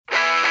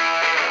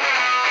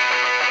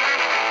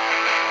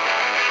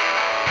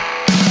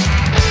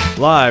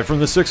Live from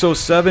the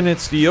 607,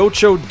 it's the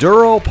Ocho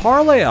Duro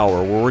Parlay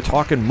Hour, where we're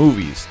talking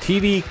movies,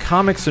 TV,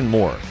 comics, and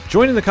more.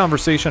 Join in the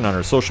conversation on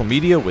our social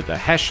media with the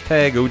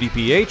hashtag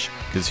ODPH,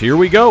 because here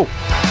we go.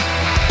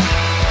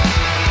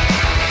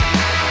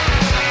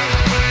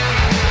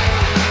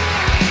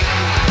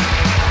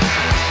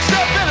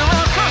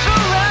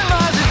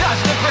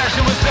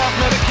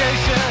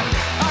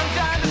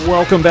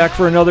 Welcome back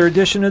for another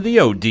edition of the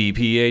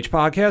ODPH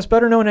podcast,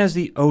 better known as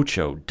the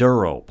Ocho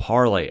Duro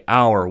Parlay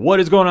Hour. What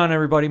is going on,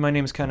 everybody? My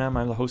name is Ken M.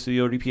 I'm the host of the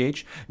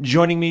ODPH.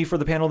 Joining me for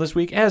the panel this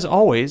week, as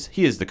always,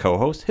 he is the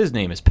co-host. His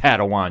name is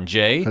Padawan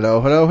J.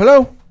 Hello, hello,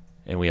 hello.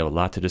 And we have a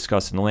lot to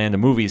discuss in the land of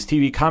movies,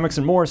 TV, comics,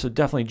 and more, so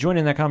definitely join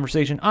in that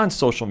conversation on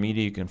social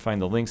media. You can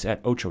find the links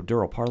at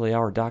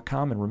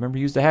OchoDuroParlayHour.com, and remember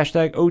to use the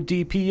hashtag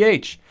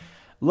ODPH.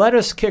 Let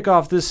us kick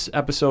off this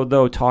episode,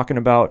 though, talking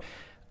about,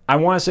 I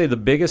want to say, the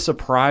biggest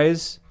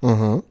surprise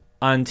on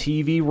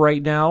TV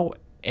right now,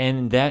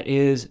 and that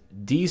is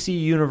DC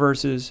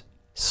Universe's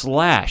 /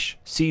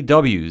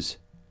 CW's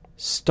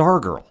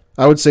Stargirl.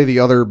 I would say the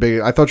other big,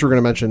 I thought you were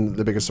going to mention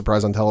the biggest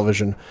surprise on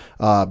television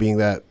being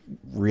that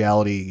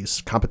reality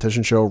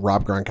competition show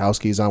Rob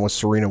Gronkowski is on with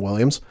Serena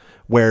Williams,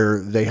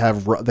 where they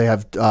have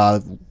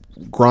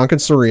Gronk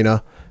and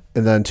Serena,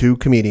 and then two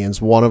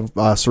comedians. One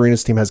of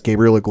Serena's team has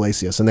Gabriel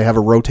Iglesias, and they have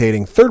a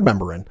rotating third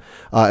member in.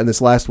 And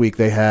this last week,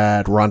 they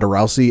had Ronda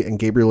Rousey, and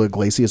Gabriel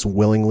Iglesias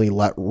willingly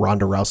let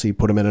Ronda Rousey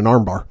put him in an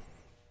armbar.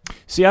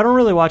 See, I don't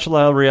really watch a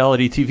lot of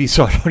reality TV,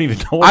 so I don't even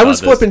know about I was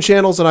flipping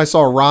channels, and I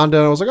saw Ronda,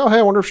 and I was like, oh, hey,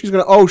 I wonder if she's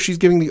going to... Oh, she's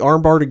giving the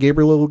armbar to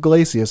Gabriel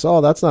Iglesias.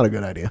 Oh, that's not a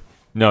good idea.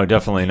 No,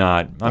 definitely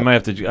not. I might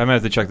have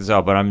to check this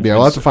out, but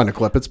I'll have to find a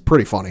clip. It's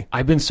pretty funny.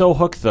 I've been so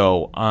hooked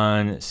though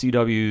on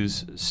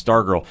CW's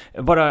Stargirl,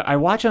 but I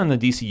watch it on the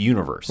DC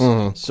Universe.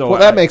 Mm-hmm. So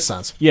that makes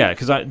sense. Yeah,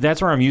 because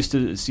that's where I'm used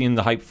to seeing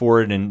the hype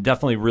for it, and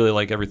definitely really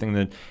like everything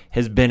that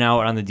has been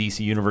out on the DC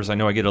Universe. I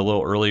know I get a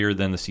little earlier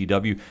than the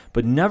CW,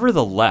 but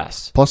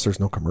nevertheless. Plus, there's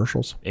no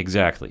commercials.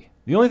 Exactly.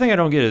 The only thing I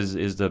don't get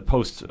is the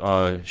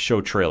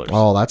post-show trailers.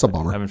 Oh, that's a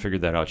bummer. I haven't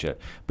figured that out yet.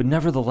 But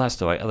nevertheless,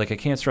 though, I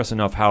can't stress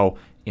enough how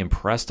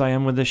impressed I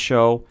am with this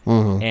show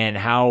and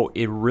how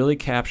it really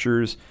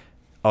captures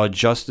a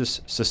Justice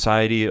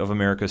Society of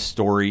America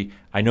story.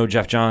 I know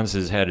Jeff Johns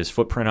has had his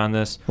footprint on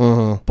this,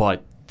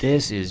 but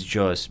this is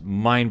just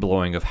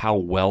mind-blowing of how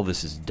well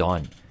this is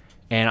done.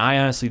 And I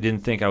honestly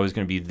didn't think I was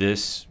going to be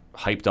this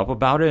hyped up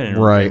about it and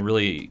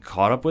really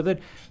caught up with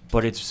it.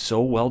 But it's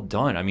so well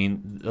done. I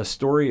mean, a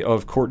story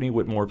of Courtney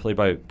Whitmore, played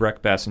by Brec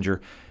Bassinger,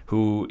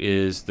 who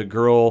is the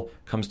girl,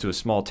 comes to a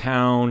small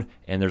town,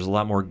 and there's a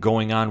lot more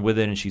going on with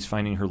it, and she's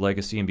finding her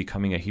legacy and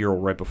becoming a hero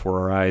right before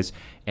her eyes,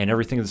 and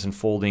everything that's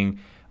unfolding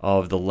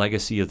of the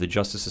legacy of the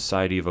Justice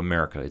Society of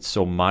America. It's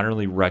so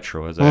modernly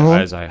retro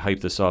as I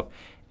hype this up.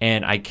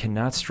 And I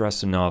cannot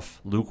stress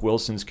enough, Luke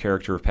Wilson's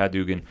character of Pat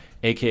Dugan,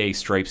 a.k.a.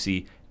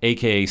 Stripesy,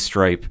 a.k.a.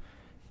 Stripe,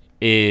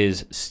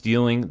 is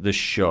stealing the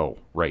show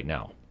right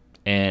now.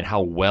 And how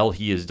well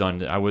he has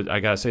done. I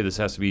gotta say, this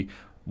has to be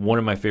one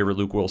of my favorite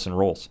Luke Wilson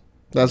roles.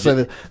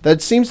 That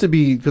seems to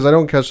be, because I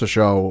don't catch the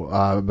show,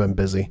 I've been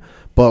busy,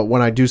 but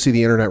when I do see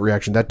the internet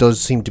reaction, that does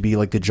seem to be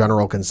like the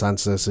general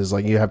consensus, is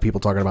like you have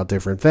people talking about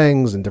different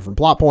things and different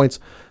plot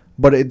points,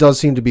 but it does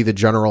seem to be the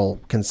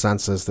general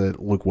consensus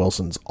that Luke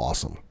Wilson's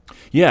awesome.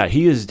 Yeah,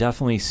 he is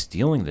definitely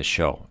stealing the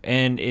show,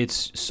 and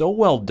it's so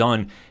well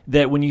done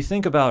that when you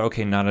think about,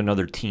 okay, not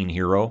another teen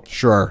hero.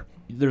 Sure.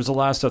 There's a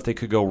lot of stuff they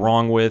could go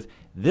wrong with.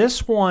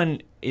 This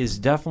one is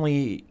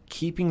definitely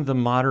keeping the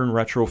modern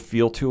retro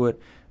feel to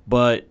it,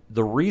 but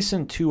the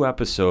recent 2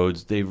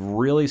 episodes, they've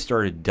really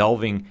started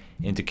delving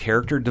into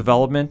character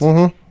development,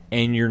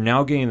 and you're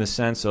now getting the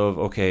sense of,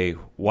 okay,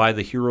 why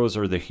the heroes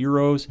are the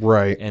heroes,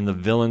 right, and the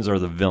villains are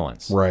the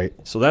villains. Right.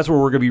 So that's what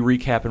we're going to be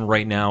recapping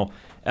right now,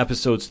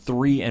 episodes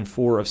 3 and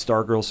 4 of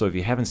Stargirl. So if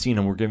you haven't seen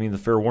them, we're giving you the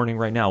fair warning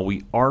right now.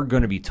 We are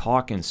going to be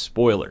talking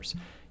spoilers.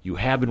 You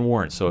have been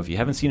warned. So if you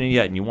haven't seen it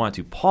yet and you want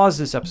to pause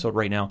this episode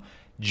right now,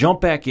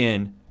 jump back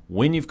in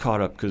when you've caught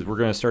up, because we're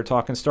going to start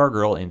talking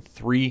Stargirl in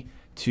 3,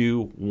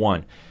 2,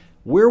 1.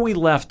 Where we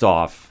left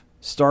off,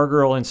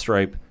 Stargirl and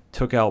Stripe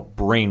took out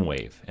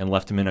Brainwave and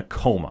left him in a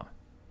coma.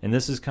 And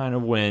this is kind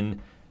of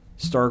when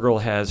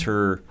Stargirl has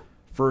her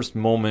first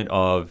moment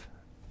of,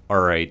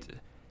 all right,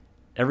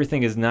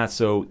 everything is not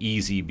so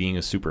easy being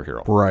a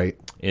superhero. Right.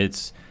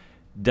 It's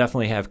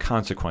definitely have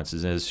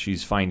consequences, as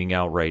she's finding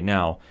out right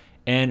now.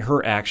 And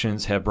her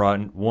actions have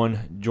brought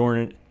one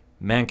Jordan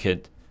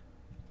Mankit,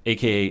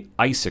 a.k.a.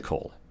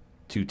 Icicle,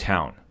 to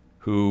town,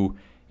 who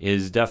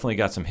is definitely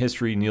got some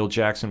history. Neil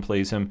Jackson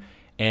plays him,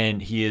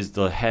 and he is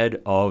the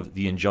head of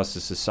the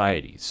Injustice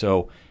Society.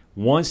 So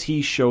once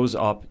he shows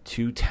up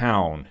to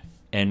town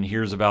and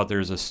hears about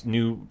there's a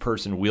new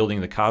person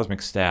wielding the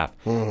cosmic staff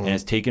and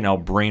has taken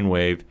out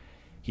Brainwave,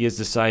 he has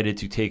decided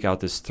to take out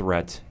this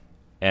threat,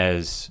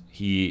 as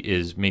he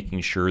is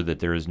making sure that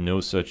there is no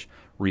such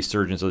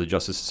resurgence of the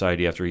Justice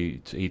Society after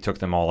he took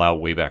them all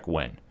out way back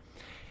when.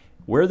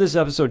 Where this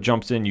episode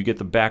jumps in, you get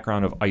the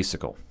background of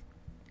Icicle,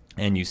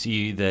 and you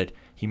see that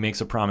he makes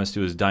a promise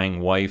to his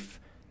dying wife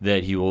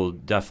that he will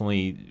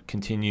definitely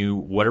continue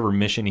whatever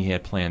mission he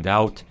had planned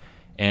out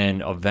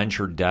and avenge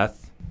her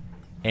death,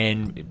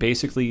 and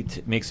basically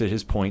makes it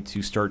his point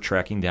to start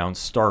tracking down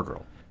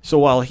Stargirl. So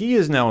while he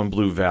is now in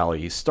Blue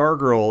Valley,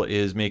 Stargirl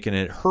is making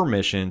it her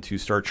mission to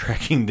start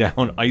tracking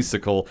down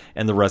Icicle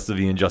and the rest of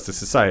the Injustice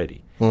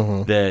Society.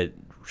 That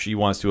she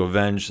wants to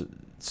avenge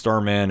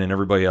Starman and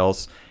everybody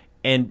else.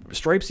 And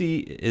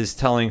Stripesy is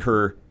telling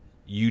her,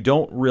 you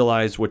don't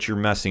realize what you're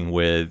messing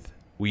with.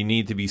 We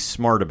need to be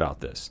smart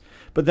about this.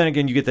 But then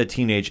again, you get that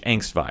teenage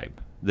angst vibe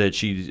that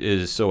she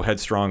is so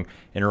headstrong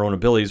in her own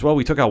abilities. Well,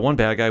 we took out one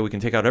bad guy, we can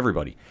take out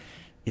everybody.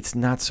 It's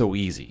not so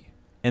easy.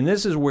 And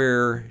this is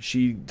where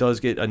she does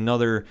get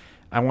another,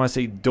 I want to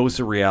say, dose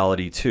of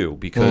reality too,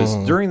 because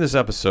during this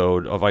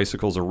episode of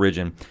Icicle's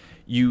Origin,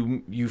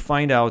 you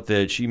find out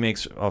that she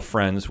makes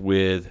friends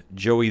with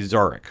Joey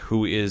Zarek,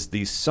 who is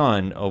the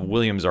son of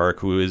William Zarek,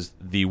 who is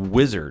the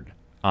wizard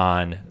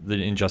on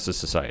the Injustice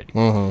Society.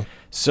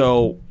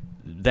 So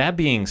that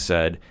being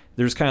said,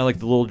 there's kind of like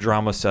the little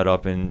drama set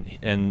up,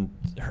 and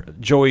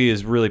Joey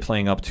is really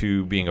playing up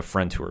to being a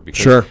friend to her,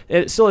 because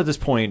still at this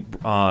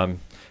point,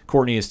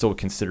 Courtney is still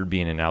considered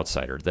being an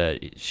outsider,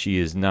 that she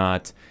is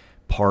not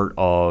part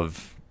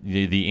of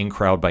the in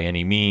crowd by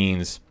any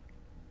means,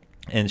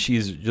 and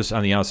she's just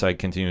on the outside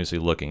continuously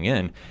looking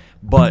in.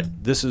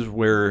 But this is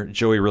where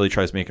Joey really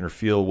tries making her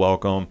feel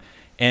welcome,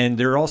 and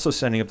they're also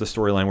setting up the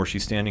storyline where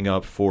she's standing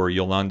up for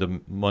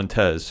Yolanda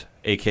Montez,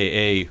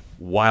 a.k.a.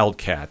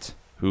 Wildcat,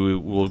 who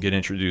will get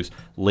introduced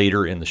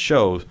later in the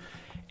show.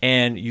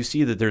 And you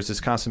see that there's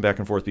this constant back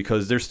and forth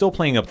because they're still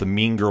playing up the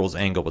Mean Girls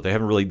angle, but they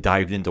haven't really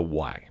dived into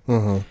why.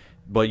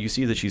 But you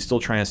see that she's still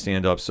trying to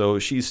stand up. So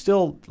she's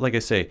still, like I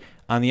say,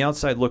 on the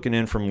outside looking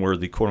in from where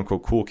the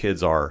quote-unquote cool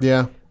kids are.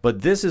 Yeah.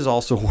 But this is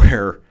also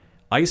where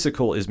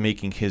Icicle is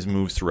making his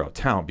moves throughout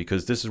town,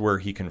 because this is where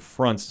he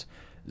confronts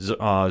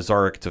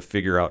Zarek to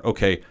figure out,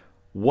 okay,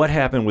 what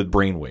happened with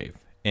Brainwave?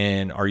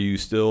 And are you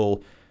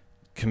still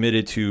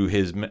committed to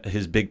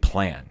his big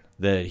plan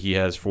that he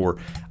has for...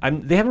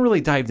 they haven't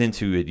really dived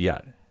into it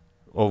yet,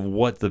 of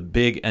what the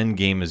big end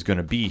game is going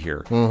to be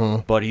here.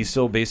 But he's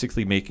still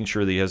basically making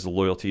sure that he has the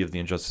loyalty of the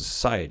Injustice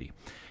Society.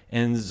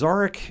 And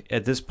Zarek,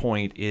 at this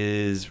point,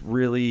 is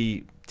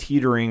really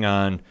teetering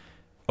on,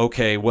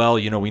 okay, well,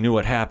 we knew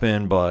what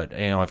happened, but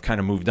I've kind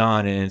of moved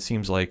on, and it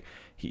seems like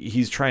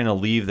he's trying to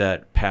leave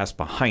that past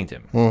behind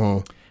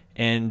him.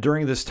 And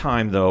during this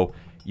time, though,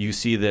 you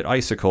see that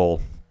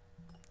Icicle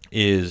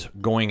is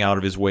going out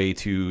of his way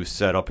to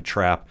set up a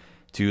trap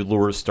to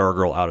lure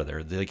Stargirl out of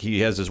there. Like,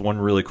 he has this one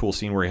really cool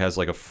scene where he has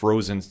like a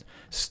frozen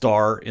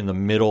star in the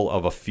middle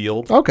of a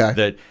field. Okay.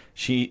 That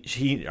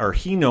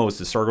he knows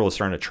that Stargirl is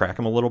starting to track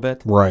him a little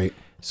bit. Right.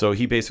 So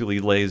he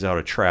basically lays out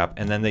a trap,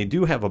 and then they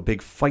do have a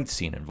big fight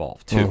scene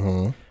involved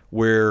too,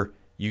 where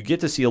you get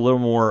to see a little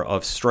more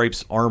of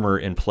Stripe's armor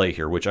in play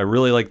here, which I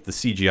really like the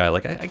CGI.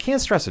 Like, I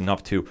can't stress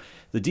enough too,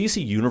 the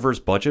DC Universe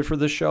budget for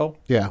this show,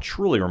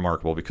 truly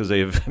remarkable, because they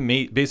have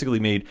basically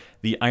made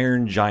the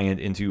Iron Giant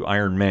into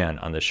Iron Man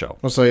on this show.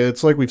 I'll say,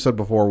 it's like we've said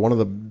before, one of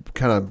the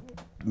kind of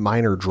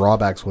minor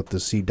drawbacks with the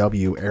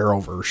CW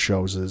Arrowverse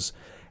shows is,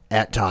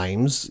 at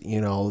times, the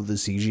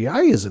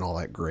CGI isn't all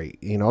that great.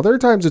 There are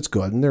times it's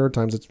good, and there are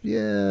times it's,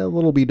 a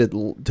little bit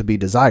to be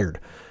desired.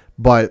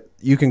 But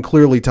you can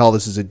clearly tell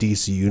this is a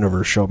DC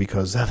Universe show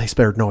because they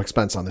spared no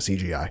expense on the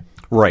CGI.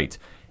 Right.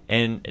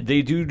 And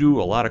they do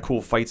a lot of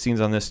cool fight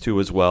scenes on this too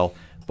as well.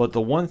 But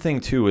the one thing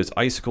too is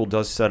Icicle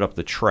does set up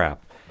the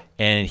trap,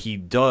 and he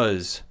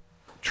does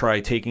try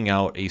taking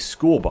out a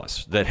school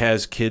bus that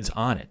has kids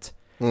on it.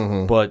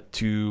 But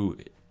to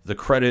the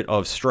credit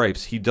of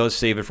Stripes, he does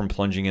save it from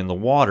plunging in the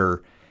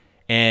water.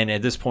 And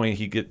at this point,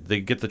 they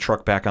get the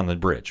truck back on the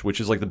bridge,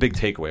 which is like the big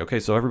takeaway. Okay,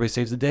 so everybody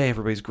saves the day,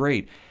 everybody's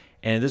great.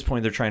 And at this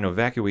point, they're trying to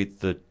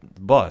evacuate the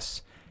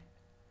bus,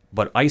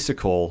 but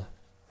Icicle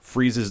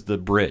freezes the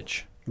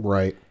bridge.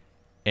 Right.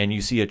 And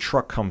you see a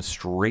truck come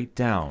straight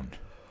down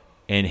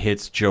and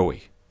hits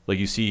Joey. Like,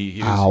 you see,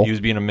 he was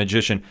being a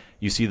magician.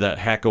 You see that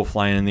hat go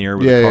flying in the air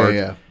with the card.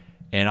 Yeah.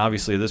 And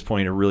obviously, at this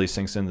point, it really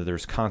sinks in that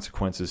there's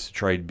consequences to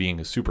try being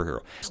a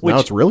superhero. Now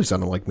it's really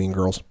sounding like Mean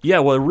Girls. Yeah,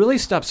 well, it really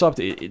steps up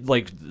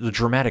like the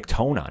dramatic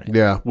tone on it.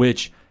 Yeah.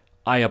 Which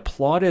I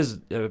applaud as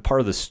part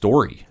of the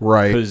story.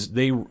 Right. Because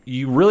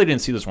you really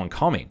didn't see this one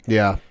coming.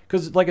 Yeah.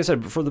 Because, like I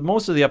said, for the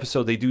most of the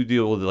episode, they do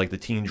deal with like the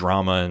teen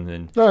drama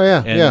and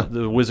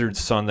the wizard's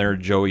son there,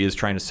 Joey, is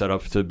trying to set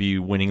up to be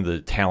winning the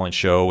talent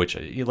show, which,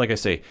 like I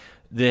say,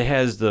 it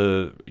has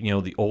the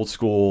the old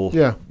school,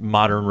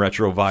 modern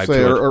retro vibe to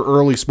it. Or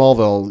early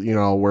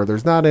Smallville, where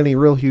there's not any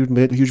real huge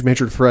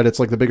major threat. It's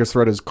like the biggest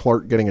threat is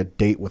Clark getting a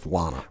date with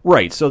Lana.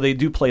 Right. So they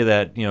do play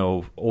that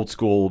old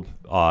school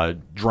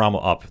drama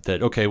up.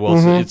 That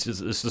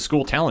it's the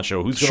school talent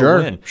show. Who's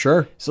going to win?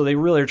 Sure. So they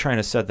really are trying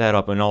to set that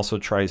up and also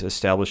try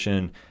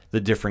establishing the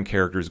different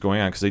characters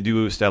going on, because they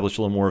do establish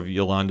a little more of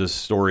Yolanda's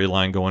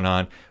storyline going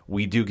on.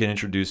 We do get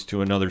introduced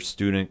to another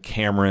student,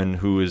 Cameron,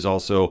 who is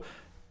also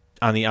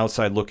on the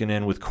outside looking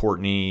in with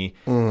Courtney,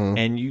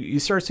 and you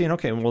start seeing,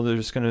 okay, well, they're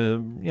just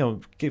going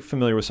to, get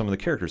familiar with some of the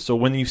characters. So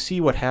when you see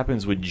what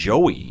happens with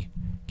Joey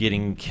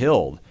getting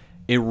killed,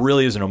 it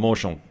really is an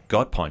emotional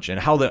gut punch. And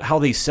how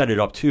they set it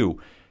up, too,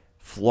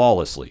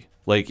 flawlessly.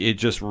 Like, it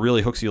just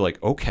really hooks you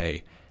like,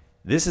 okay,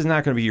 this is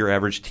not going to be your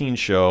average teen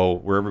show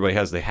where everybody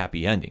has the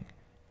happy ending.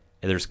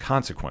 And there's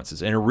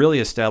consequences. And it really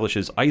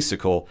establishes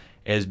Icicle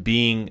as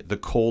being the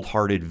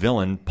cold-hearted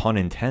villain, pun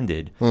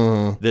intended,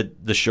 that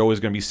the show is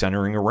going to be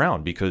centering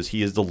around because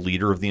he is the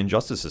leader of the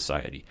Injustice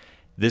Society.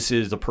 This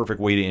is the perfect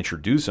way to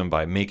introduce him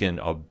by making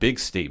a big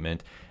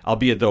statement,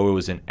 albeit though it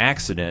was an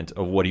accident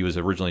of what he was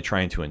originally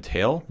trying to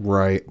entail.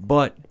 Right.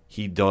 But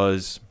he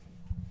does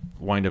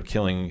wind up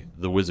killing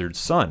the wizard's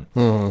son.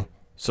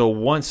 So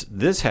once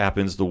this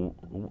happens, the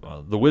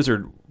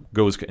wizard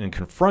goes and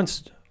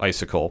confronts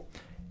Icicle,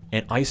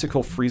 and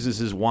Icicle freezes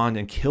his wand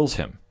and kills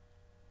him.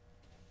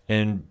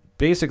 And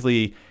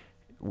basically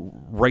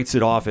writes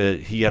it off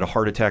as he had a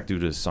heart attack due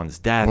to his son's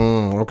death.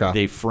 Okay.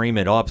 They frame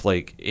it up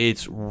like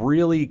it's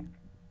really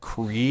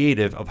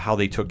creative of how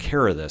they took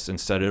care of this and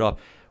set it up.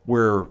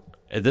 Where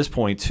at this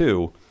point,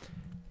 too,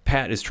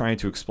 Pat is trying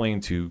to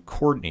explain to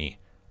Courtney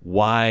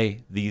why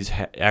these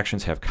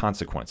actions have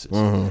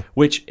consequences.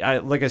 Which,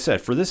 like I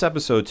said, for this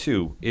episode,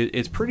 too,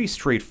 it's pretty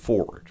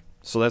straightforward.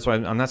 So that's why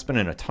I'm not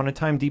spending a ton of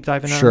time deep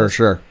diving on this.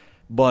 Sure.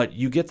 But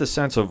you get the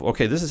sense of,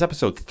 okay, this is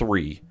episode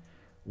 3.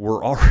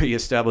 We're already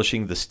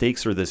establishing the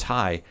stakes are this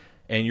high,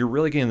 and you're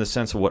really getting the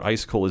sense of what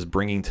Icicle is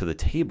bringing to the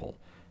table.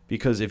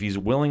 Because if he's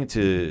willing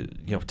to,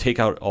 take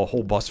out a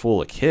whole bus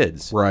full of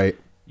kids, right,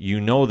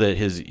 you know that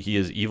he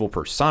is evil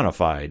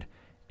personified,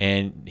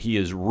 and he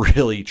is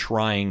really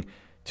trying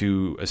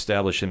to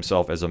establish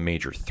himself as a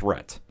major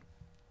threat.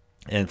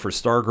 And for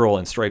Stargirl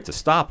and Stripe to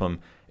stop him,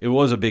 it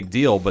was a big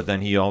deal, but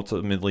then he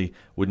ultimately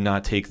would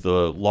not take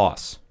the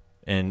loss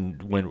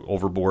and went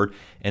overboard,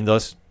 and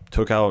thus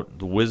took out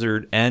the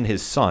wizard and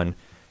his son.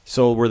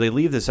 So where they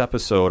leave this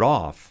episode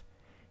off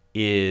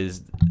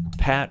is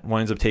Pat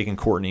winds up taking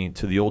Courtney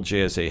to the old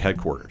JSA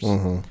headquarters.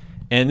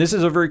 And this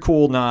is a very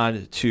cool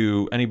nod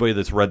to anybody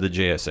that's read the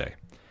JSA,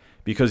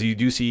 because you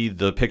do see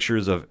the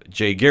pictures of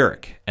Jay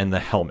Garrick and the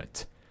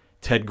helmet,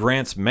 Ted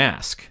Grant's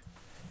mask.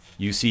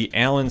 You see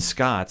Alan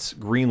Scott's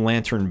Green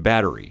Lantern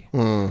battery.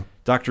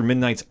 Dr.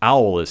 Midnight's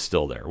owl is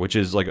still there, which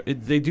is like,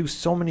 they do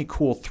so many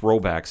cool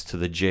throwbacks to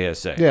the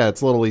JSA. Yeah,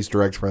 it's little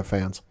Easter eggs for the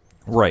fans.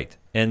 Right.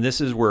 And this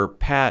is where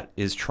Pat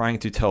is trying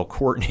to tell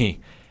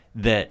Courtney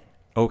that,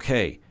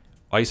 okay,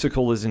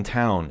 Icicle is in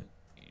town.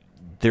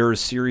 There are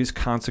serious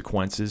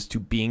consequences to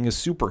being a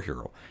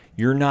superhero.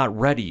 You're not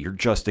ready. You're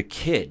just a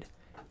kid.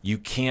 You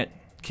can't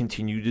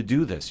continue to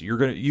do this.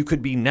 You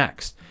could be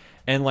next.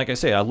 And like I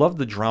say, I love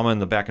the drama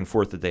and the back and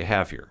forth that they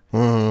have here.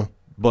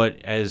 But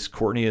as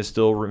Courtney is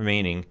still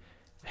remaining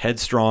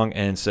headstrong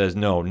and says,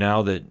 no,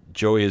 now that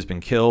Joey has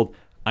been killed,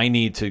 I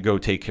need to go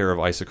take care of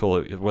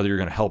Icicle, whether you're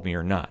going to help me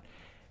or not.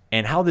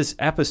 And how this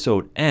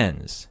episode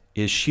ends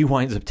is she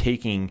winds up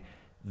taking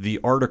the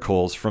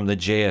articles from the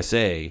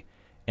JSA,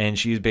 and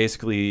she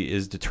basically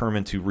is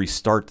determined to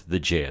restart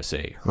the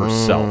JSA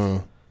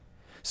herself.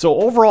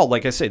 So overall,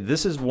 like I said,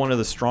 this is one of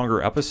the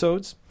stronger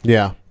episodes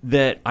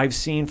that I've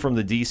seen from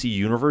the DC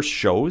Universe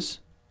shows,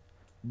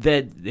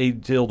 that they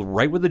dealt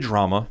right with the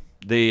drama.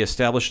 They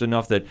established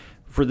enough that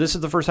this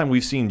is the first time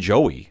we've seen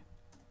Joey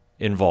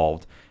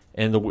involved,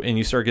 and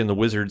you start getting the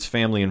Wizard's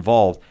family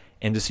involved.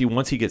 And to see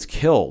once he gets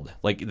killed,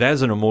 like, that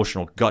is an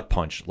emotional gut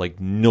punch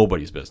like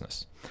nobody's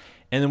business.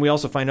 And then we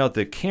also find out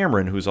that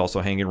Cameron, who's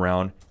also hanging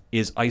around,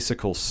 is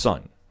Icicle's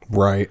son.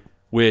 Right.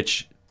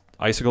 Which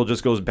Icicle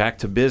just goes back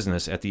to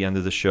business at the end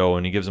of the show,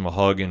 and he gives him a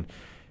hug. And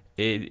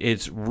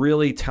it's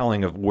really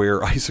telling of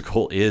where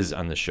Icicle is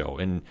on the show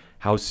and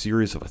how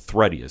serious of a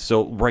threat he is.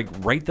 So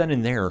right then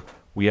and there,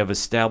 we have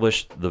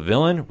established the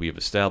villain. We have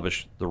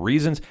established the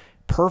reasons.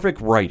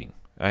 Perfect writing,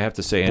 I have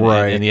to say.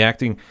 And the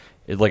acting,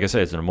 like I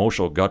said, it's an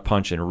emotional gut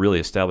punch and really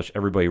established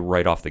everybody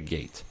right off the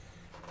gate.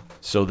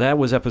 So that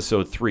was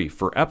episode 3.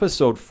 For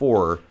episode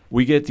 4,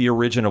 we get the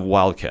origin of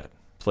Wildcat,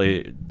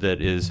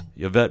 that is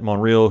Yvette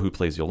Monreal, who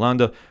plays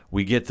Yolanda.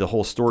 We get the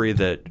whole story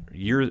that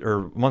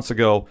months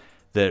ago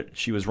that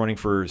she was running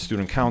for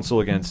student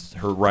council against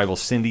her rival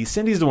Cindy.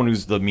 Cindy's the one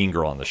who's the mean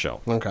girl on the show.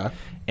 Okay.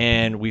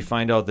 And we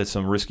find out that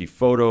some risky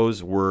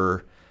photos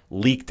were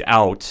leaked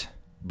out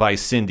by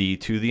Cindy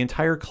to the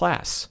entire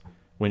class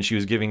when she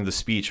was giving the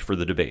speech for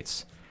the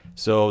debates.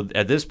 So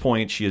at this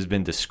point, she has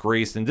been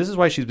disgraced, and this is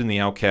why she's been the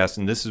outcast,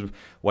 and this is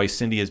why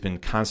Cindy has been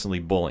constantly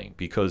bullying,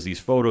 because these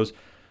photos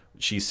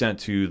she sent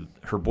to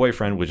her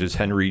boyfriend, which is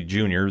Henry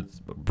Jr.,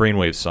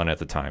 Brainwave's son at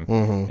the time.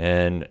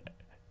 And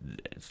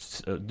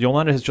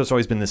Yolanda has just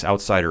always been this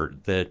outsider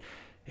that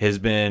has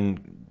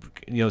been,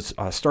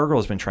 Stargirl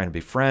has been trying to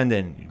befriend,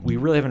 and we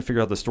really haven't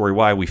figured out the story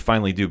why. We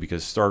finally do,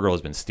 because Stargirl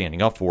has been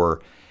standing up for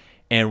her.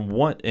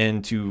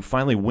 And to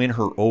finally win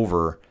her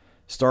over,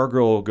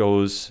 Stargirl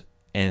goes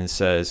and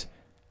says,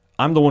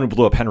 I'm the one who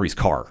blew up Henry's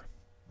car.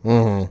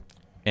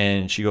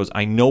 And she goes,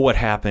 I know what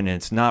happened, and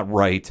it's not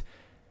right.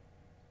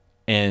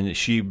 and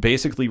she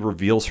basically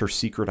reveals her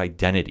secret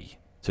identity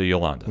to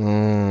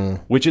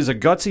Yolanda, which is a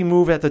gutsy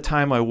move at the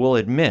time, I will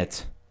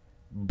admit.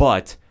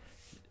 But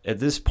at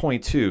this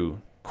point,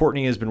 too,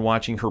 Courtney has been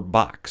watching her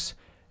box,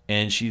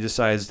 and she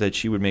decides that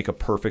she would make a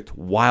perfect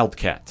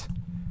Wildcat.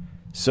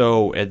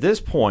 So at this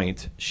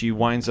point, she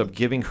winds up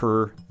giving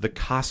her the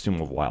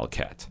costume of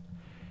Wildcat.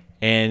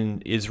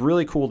 And it's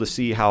really cool to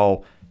see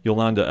how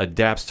Yolanda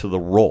adapts to the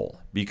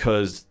role,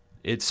 because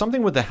it's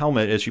something with the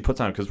helmet as she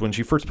puts on it, because when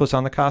she first puts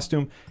on the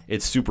costume,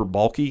 it's super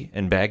bulky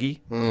and baggy.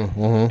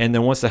 Mm-hmm. And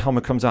then once the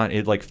helmet comes on,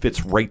 it like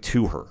fits right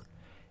to her.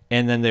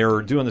 And then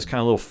they're doing this kind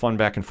of little fun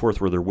back and forth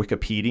where they're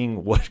Wikipediaing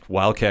what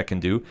Wildcat can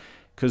do.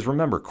 Because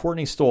remember,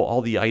 Courtney stole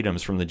all the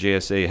items from the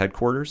JSA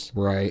headquarters.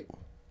 Right.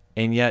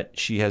 And yet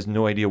she has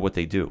no idea what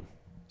they do.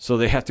 So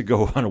they have to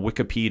go on a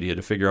Wikipedia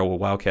to figure out what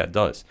Wildcat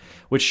does.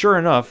 Which, sure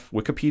enough,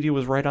 Wikipedia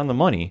was right on the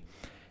money.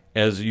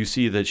 As you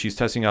see that she's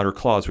testing out her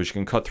claws, which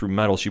can cut through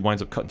metal. She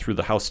winds up cutting through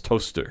the house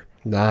toaster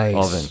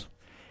oven.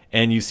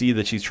 And you see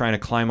that she's trying to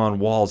climb on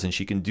walls, and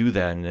she can do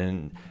that,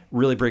 and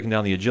really breaking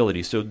down the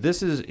agility. So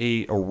this is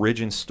a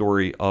origin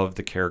story of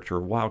the character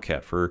of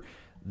Wildcat for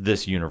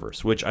this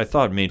universe, which I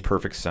thought made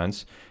perfect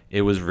sense.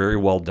 It was very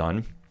well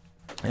done.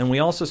 And we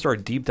also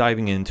start deep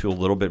diving into a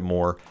little bit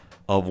more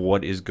of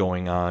what is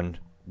going on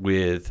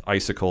with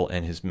Icicle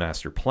and his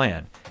master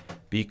plan,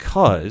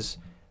 because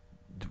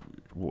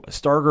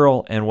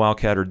Stargirl and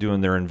Wildcat are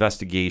doing their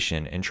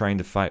investigation and trying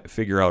to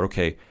figure out,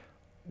 okay,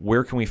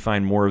 where can we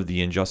find more of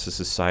the Injustice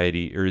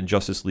Society or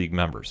Injustice League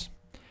members?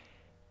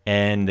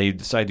 And they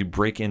decide to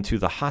break into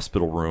the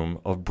hospital room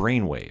of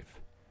Brainwave.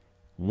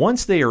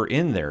 Once they are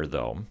in there,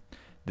 though,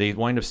 they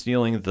wind up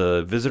stealing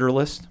the visitor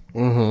list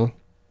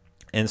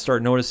and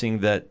start noticing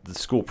that the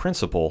school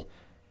principal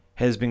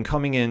has been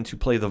coming in to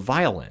play the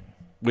violin,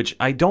 which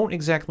I don't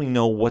exactly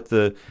know what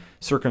the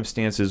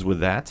circumstances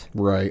with that.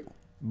 Right.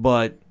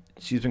 But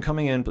she's been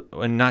coming in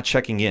and not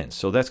checking in.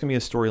 So that's going to be a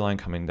storyline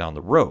coming down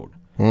the road.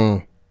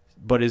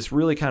 But it's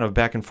really kind of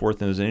back and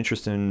forth, and it was an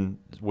interesting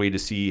way to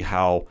see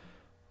how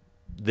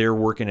they're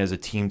working as a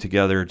team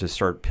together to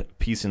start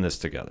piecing this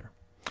together.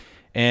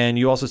 And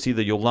you also see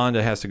that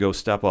Yolanda has to go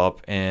step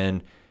up,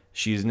 and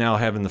she's now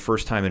having the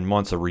first time in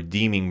months a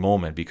redeeming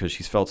moment, because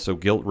she's felt so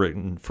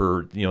guilt-ridden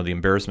for, you know, the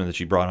embarrassment that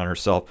she brought on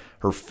herself.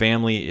 Her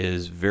family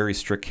is very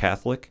strict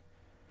Catholic,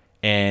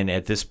 and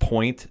at this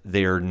point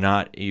they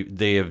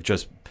have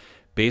just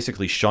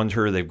basically shunned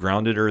her. They've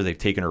grounded her. They've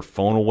taken her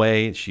phone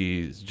away.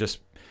 She's just,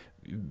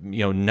 you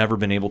know, never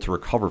been able to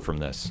recover from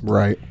this.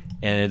 Right.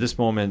 And at this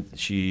moment,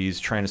 she's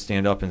trying to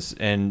stand up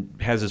and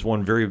has this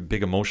one very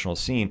big emotional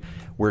scene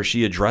where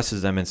she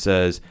addresses them and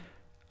says,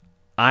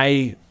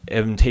 I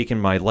am taking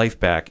my life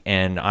back,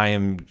 and I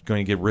am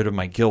going to get rid of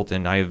my guilt,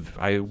 and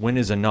when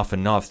is enough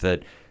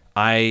that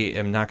I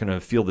am not going to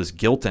feel this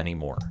guilt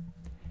anymore.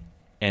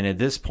 And at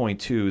this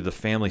point, too, the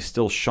family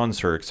still shuns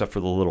her except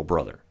for the little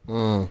brother.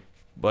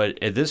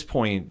 But at this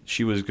point,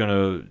 she was going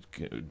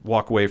to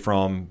walk away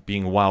from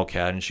being a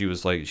Wildcat, and she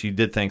was like, she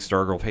did thank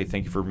Stargirl, hey,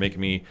 thank you for making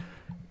me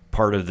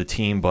part of the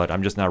team, but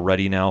I'm just not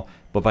ready now.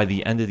 But by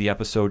the end of the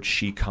episode,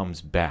 she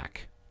comes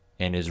back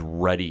and is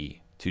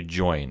ready to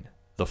join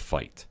the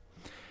fight.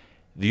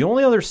 The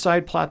only other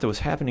side plot that was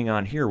happening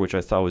on here, which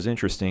I thought was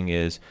interesting,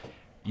 is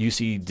you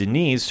see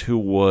Denise, who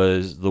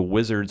was the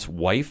Wizard's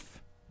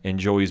wife and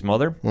Joey's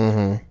mother,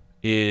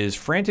 is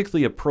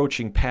frantically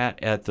approaching Pat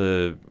at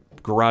the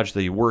garage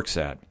that he works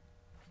at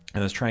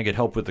and is trying to get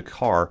help with the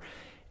car.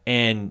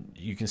 And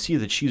you can see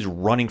that she's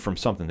running from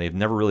something. They've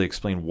never really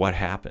explained what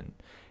happened.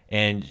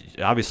 And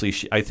obviously,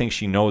 I think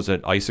she knows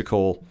that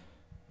Icicle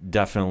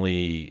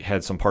definitely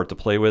had some part to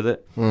play with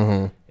it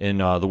in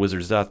the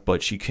Wizard's death,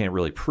 but she can't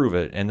really prove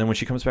it. And then when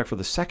she comes back for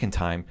the second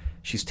time,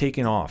 she's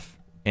taking off,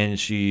 and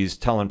she's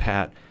telling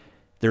Pat,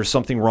 there's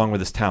something wrong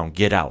with this town.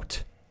 Get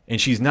out. And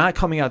she's not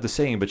coming out to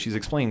saying, but she's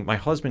explaining, my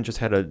husband just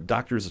had a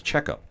doctor's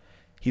checkup.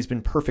 He's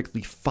been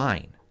perfectly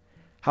fine.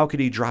 How could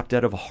he drop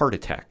dead of a heart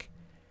attack?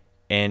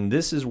 And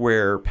this is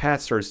where Pat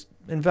starts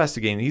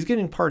investigating. He's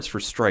getting parts for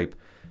Stripe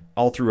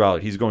all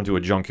throughout. He's going to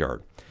a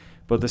junkyard.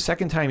 But the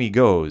second time he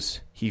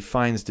goes, he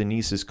finds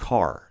Denise's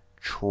car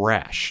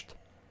trashed.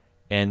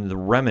 And the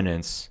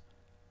remnants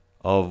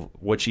of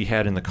what she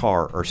had in the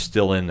car are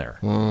still in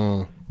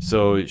there.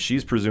 So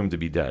she's presumed to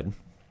be dead.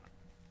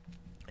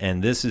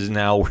 And this is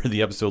now where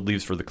the episode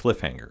leaves for the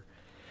cliffhanger.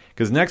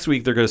 Because next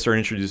week they're going to start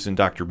introducing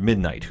Dr.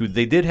 Midnight, who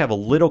they did have a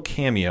little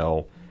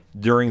cameo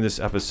during this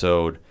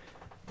episode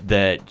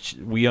that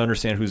we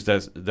understand who's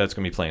that's going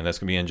to be playing. That's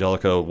going to be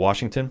Angelica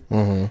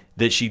Washington.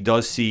 That she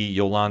does see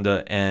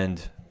Yolanda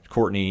and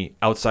Courtney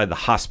outside the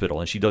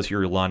hospital, and she does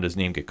hear Yolanda's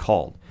name get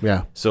called.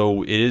 Yeah.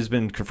 So it has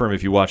been confirmed,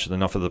 if you watched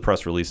enough of the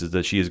press releases,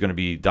 that she is going to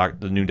be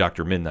the new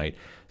Dr. Midnight.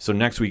 So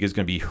next week is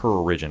going to be her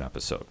origin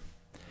episode.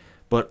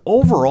 But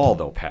overall,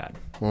 though, Pat,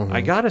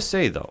 I got to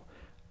say, though,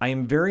 I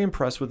am very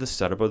impressed with the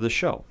setup of the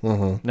show.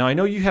 Now, I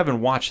know you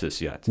haven't watched this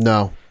yet.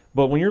 No.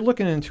 But when you're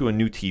looking into a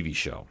new TV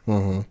show,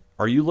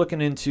 are you looking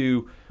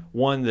into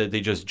one that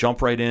they just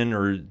jump right in,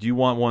 or do you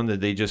want one that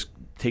they just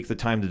take the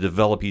time to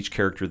develop each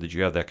character that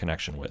you have that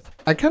connection with.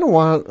 I kind of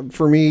want,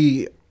 for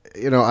me,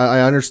 I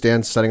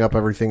understand setting up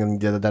everything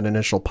and that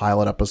initial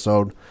pilot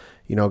episode,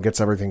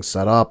 gets everything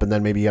set up, and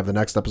then maybe you have the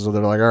next episode that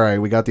are like, all right,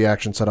 we got the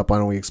action set up, why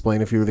don't we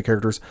explain a few of the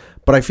characters?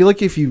 But I feel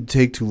like if you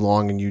take too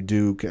long and you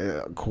do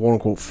quote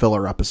unquote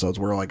filler episodes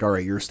where like, all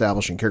right, you're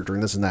establishing character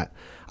and this and that,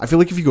 I feel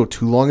like if you go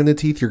too long in the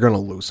teeth, you're going to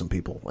lose some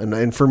people.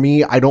 And for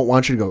me, I don't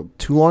want you to go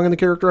too long in the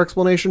character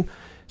explanation.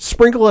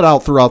 Sprinkle it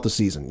out throughout the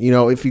season.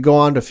 If you go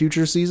on to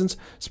future seasons,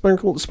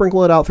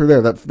 sprinkle it out through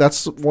there.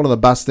 That's one of the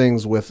best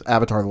things with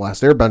Avatar: The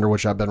Last Airbender,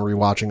 which I've been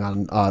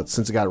rewatching on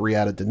since it got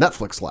re-added to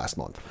Netflix last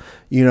month.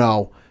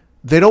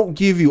 They don't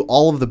give you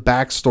all of the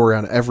backstory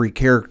on every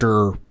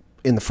character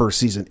in the first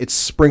season. It's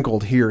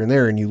sprinkled here and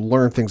there, and you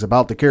learn things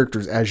about the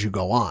characters as you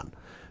go on.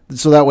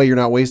 So that way you're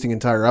not wasting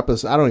entire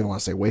episodes. I don't even want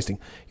to say wasting.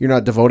 You're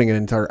not devoting an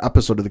entire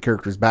episode to the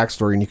character's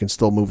backstory, and you can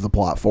still move the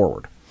plot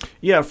forward.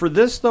 Yeah, for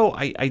this, though,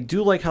 I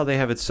do like how they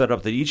have it set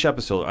up that each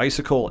episode,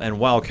 Icicle and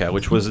Wildcat,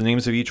 which was the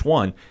names of each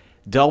one,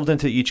 delved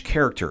into each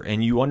character,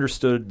 and you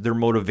understood their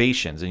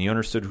motivations, and you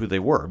understood who they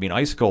were. I mean,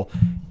 Icicle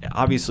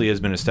obviously has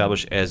been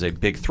established as a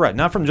big threat,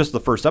 not from just the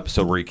first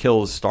episode where he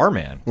kills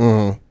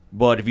Starman,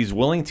 but if he's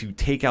willing to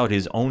take out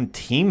his own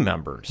team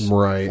members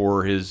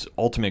for his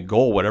ultimate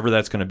goal, whatever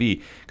that's going to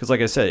be. Because like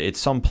I said, it's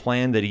some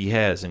plan that he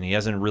has, and he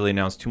hasn't really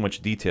announced too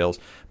much details,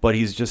 but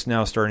he's just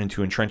now starting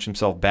to entrench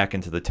himself back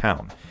into the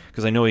town.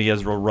 Because I know he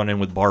has a run-in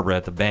with Barbara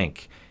at the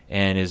bank,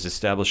 and is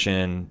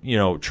establishing,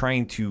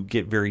 trying to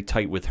get very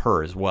tight with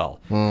her as well.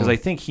 Because I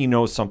think he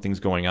knows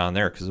something's going on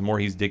there, because the more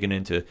he's digging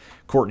into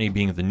Courtney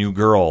being the new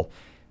girl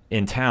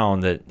in town,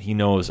 that he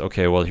knows,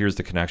 okay, well, here's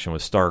the connection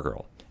with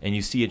Stargirl. And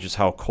you see it just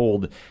how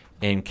cold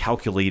and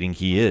calculating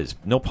he is.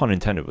 No pun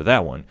intended with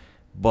that one.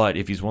 But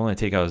if he's willing to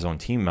take out his own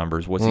team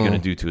members, what's he going to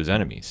do to his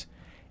enemies?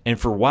 And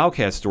for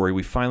Wildcat's story,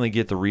 we finally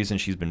get the reason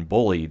she's been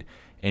bullied,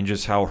 and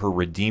just how her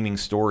redeeming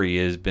story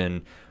has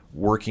been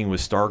working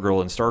with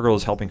Stargirl, and Stargirl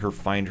is helping her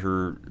find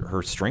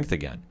her strength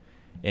again.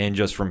 And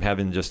just from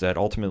having just that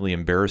ultimately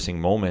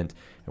embarrassing moment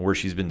where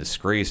she's been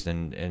disgraced,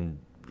 and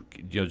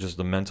just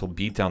the mental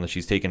beatdown that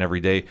she's taken every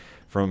day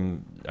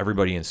from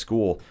everybody in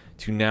school,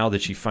 to now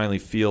that she finally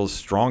feels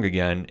strong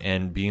again,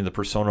 and being the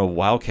persona of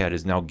Wildcat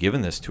is now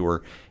given this to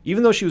her.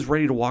 Even though she was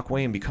ready to walk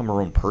away and become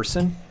her own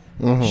person,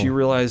 she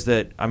realized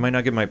that I might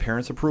not get my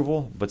parents'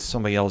 approval, but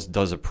somebody else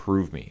does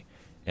approve me,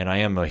 and I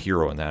am a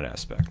hero in that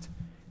aspect.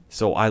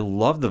 So I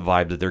love the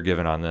vibe that they're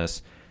giving on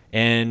this,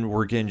 and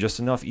we're getting just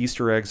enough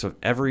Easter eggs of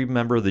every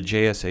member of the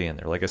JSA in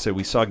there. Like I said,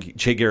 we saw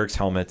Jay Garrick's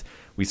helmet.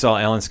 We saw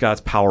Alan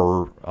Scott's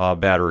power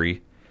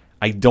battery.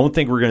 I don't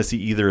think we're going to see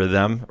either of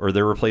them or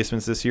their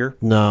replacements this year.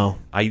 No.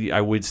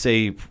 I would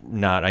say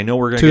not. I know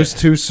we're going to get...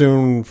 Too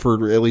soon,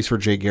 at least for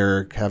Jay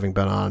Garrick, having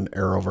been on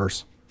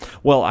Arrowverse.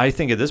 Well, I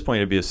think at this point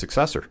it'd be a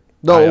successor.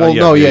 But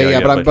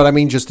I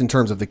mean just in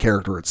terms of the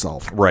character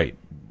itself. Right.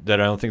 That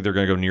I don't think they're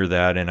going to go near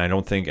that, and I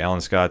don't think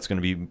Alan Scott's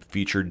going to be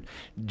featured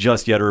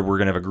just yet, or we're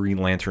going to have a Green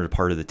Lantern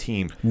part of the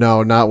team.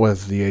 No, not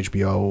with the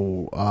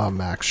HBO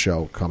Max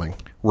show coming.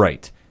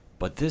 Right.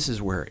 But this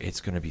is where it's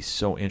going to be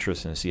so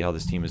interesting to see how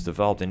this team is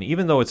developed. And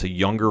even though it's a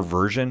younger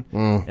version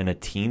and a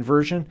teen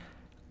version,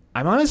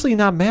 I'm honestly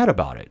not mad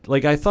about it.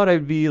 Like, I thought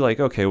I'd be like,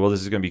 okay, well,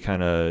 this is going to be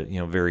kind of,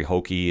 very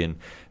hokey and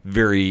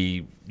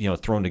very,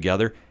 thrown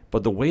together.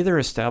 But the way they're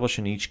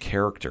establishing each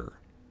character,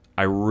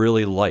 I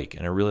really like,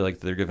 and I really like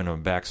that they're giving them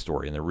a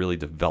backstory and they're really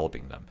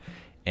developing them.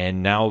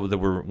 And now that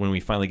when we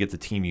finally get the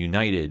team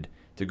united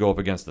to go up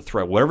against the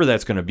threat, whatever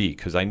that's going to be,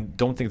 because I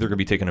don't think they're going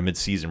to be taking a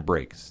mid-season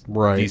break.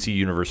 Right. DC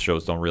Universe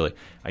shows don't really.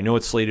 I know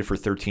it's slated for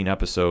 13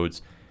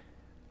 episodes.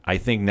 I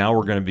think now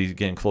we're going to be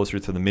getting closer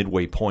to the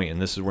midway point,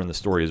 and this is when the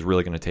story is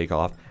really going to take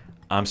off.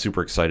 I'm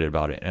super excited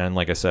about it. And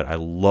like I said, I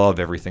love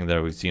everything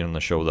that we've seen on the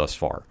show thus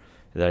far.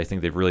 That I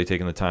think they've really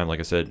taken the time. Like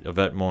I said,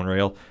 Yvette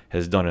Monreal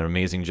has done an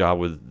amazing job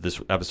with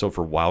this episode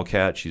for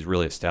Wildcat. She's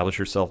really established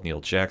herself. Neil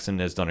Jackson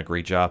has done a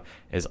great job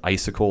as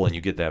Icicle, and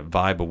you get that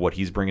vibe of what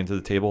he's bringing to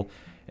the table.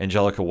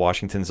 Angelica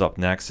Washington's up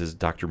next as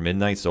Dr.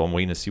 Midnight, so I'm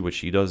waiting to see what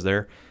she does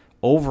there.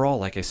 Overall,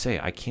 like I say,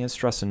 I can't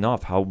stress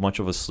enough how much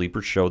of a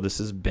sleeper show this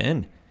has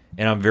been.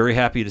 And I'm very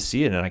happy to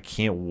see it, and I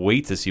can't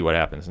wait to see what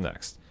happens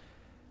next.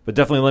 But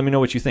definitely let me know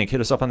what you think.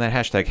 Hit us up on that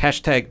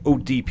hashtag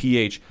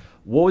ODPH.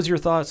 What was your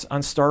thoughts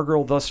on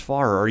Stargirl thus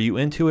far? Are you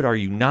into it? Are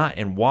you not?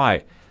 And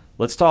why?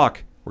 Let's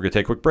talk. We're going to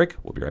take a quick break.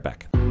 We'll be right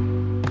back.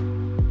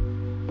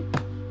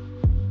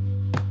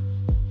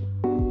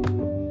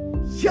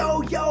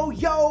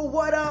 Yo,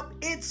 what up?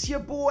 It's your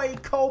boy,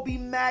 Colby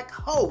Mack,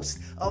 host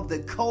of the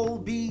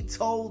Colby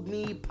Told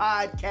Me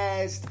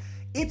podcast.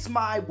 It's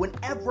my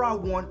whenever I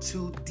want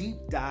to deep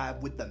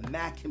dive with the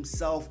Mac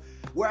himself,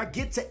 where I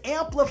get to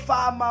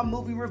amplify my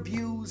movie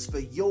reviews for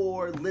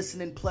your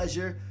listening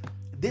pleasure.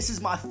 This is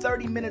my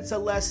 30 minutes or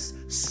less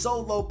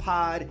solo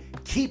pod,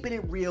 keeping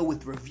it real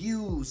with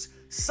reviews,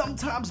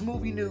 sometimes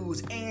movie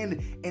news,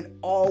 and an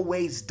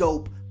always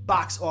dope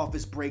box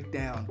office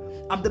breakdown.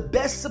 I'm the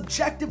best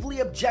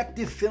subjectively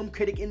objective film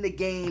critic in the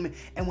game,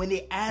 and when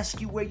they ask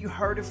you where you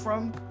heard it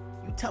from,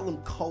 you tell them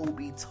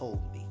Colby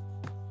told me.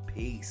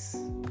 Peace.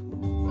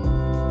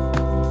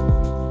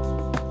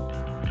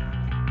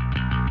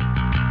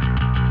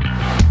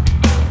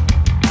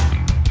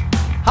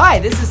 Hi,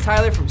 this is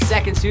Tyler from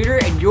Second Suitor,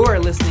 and you're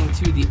listening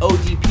to the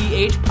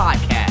ODPH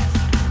podcast.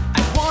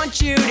 I want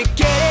you to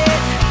get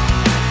it.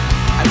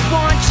 I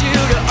want you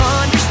to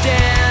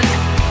understand.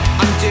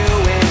 I'm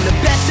doing the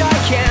best I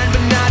can,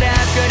 but not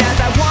as good as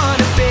I want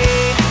to be.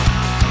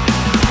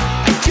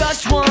 I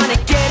just want to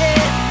get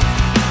it.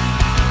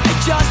 I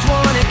just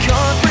want to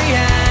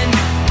comprehend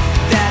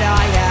that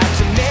I have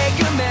to make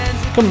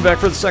amends. Coming back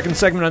for the second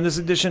segment on this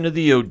edition of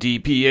the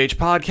ODPH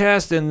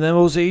podcast, and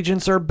those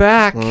agents are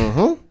back.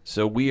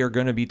 So we are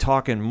going to be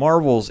talking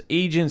Marvel's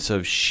Agents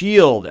of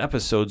S.H.I.E.L.D.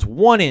 episodes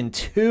 1 and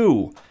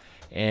 2.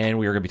 And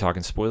we are going to be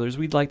talking spoilers.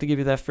 We'd like to give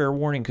you that fair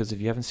warning because if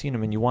you haven't seen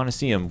them and you want to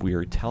see them, we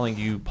are telling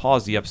you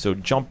pause the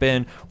episode, jump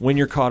in when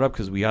you're caught up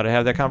because we got to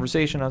have that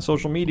conversation on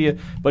social media.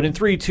 But in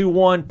 3, 2,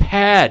 1,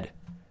 Pad,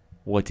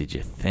 what did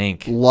you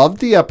think?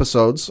 Loved the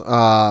episodes.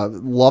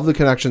 Love the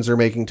connections they're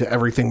making to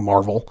everything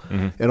Marvel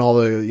and all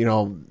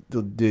the,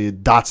 the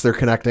dots they're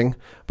connecting.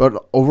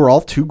 But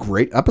overall, 2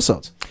 great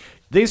episodes.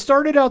 They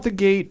started out the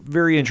gate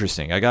very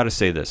interesting. I got to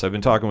say this. I've been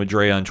talking with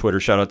Dre on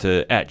Twitter. Shout out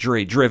to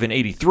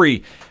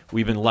 @DreDriven83.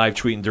 We've been live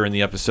tweeting during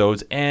the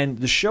episodes. And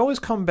the show has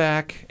come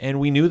back,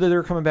 and we knew that they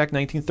were coming back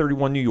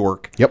 1931 New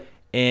York. Yep.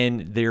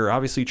 And they're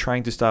obviously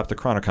trying to stop the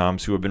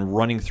Chronicoms, who have been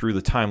running through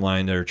the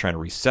timeline. They're trying to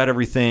reset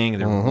everything.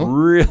 They're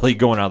really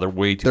going out of their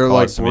way to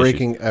cause some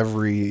breaking issues.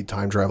 every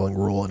time-traveling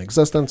rule in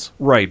existence.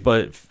 Right,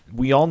 but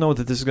we all know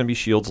that this is going to be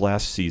S.H.I.E.L.D.'s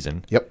last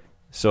season. Yep.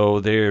 So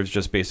they're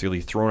just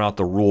basically thrown out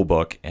the rule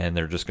book, and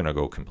they're just going to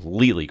go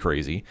completely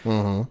crazy.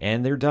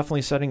 And they're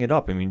definitely setting it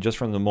up. I mean, just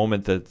from the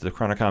moment that the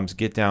Chronicoms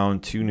get down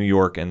to New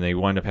York and they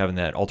wind up having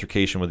that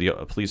altercation with the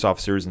police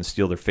officers and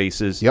steal their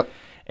faces. Yep.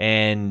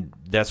 And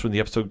that's when the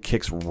episode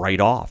kicks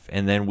right off.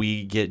 And then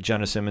we get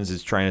Jenna Simmons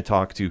is trying to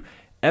talk to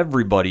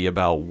everybody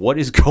about what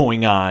is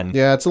going on.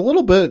 Yeah, it's a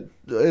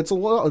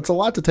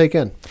lot to take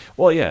in.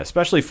 Well, yeah,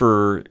 especially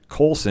for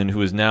Coulson,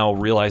 who is now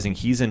realizing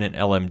he's in an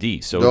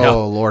LMD. So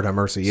Lord have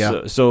mercy,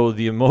 yeah. So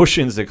the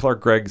emotions that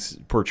Clark Gregg's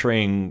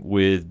portraying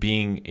with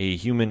being a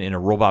human in a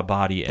robot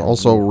body, and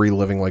also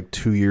reliving like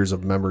 2 years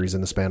of memories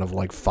in the span of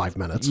like 5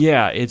 minutes.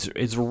 Yeah,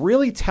 it's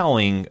really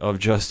telling of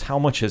just how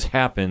much has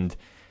happened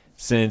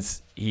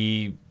since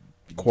he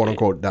quote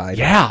unquote died.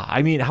 Yeah,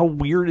 I mean, how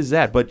weird is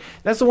that? But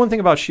that's the one thing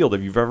about S.H.I.E.L.D.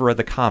 If you've ever read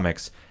the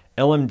comics,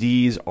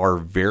 LMDs are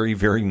very,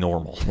 very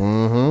normal.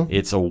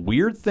 It's a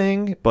weird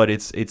thing, but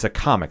it's a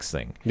comics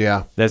thing.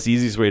 Yeah. That's the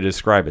easiest way to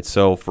describe it.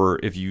 So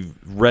if you've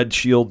read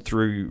S.H.I.E.L.D.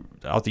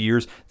 throughout the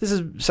years, this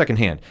is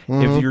secondhand.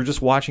 If you're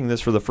just watching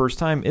this for the first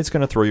time, it's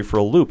going to throw you for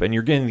a loop. And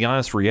you're getting the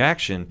honest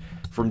reaction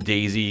from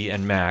Daisy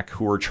and Mac,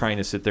 who are trying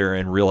to sit there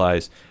and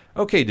realize,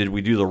 okay, did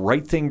we do the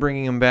right thing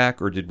bringing him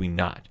back, or did we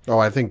not? Oh,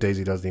 I think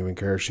Daisy doesn't even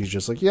care. She's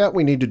just like, yeah,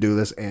 we need to do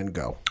this and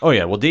go. Oh,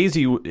 yeah. Well,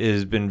 Daisy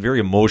has been very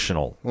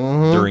emotional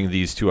during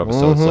these 2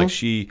 episodes. Like,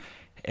 she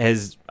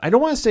has, I don't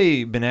want to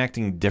say been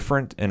acting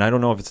different, and I don't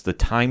know if it's the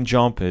time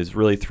jump has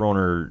really thrown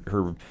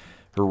her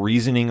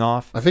reasoning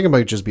off. I think it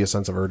might just be a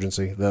sense of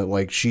urgency that,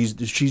 like, she's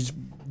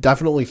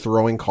definitely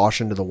throwing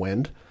caution to the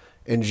wind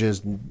and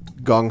just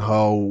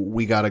gung-ho,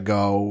 we got to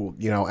go,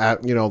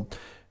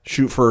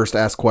 shoot first,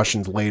 ask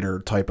questions later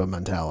type of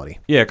mentality.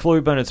 Yeah,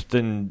 Chloe Bennett's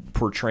been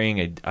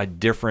portraying a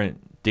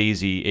different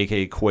Daisy,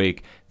 a.k.a.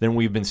 Quake, than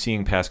we've been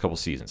seeing past couple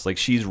seasons. Like,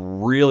 she's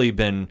really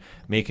been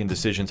making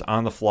decisions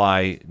on the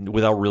fly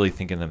without really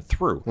thinking them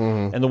through.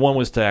 And the one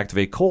was to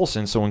activate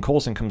Coulson, so when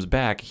Coulson comes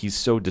back, he's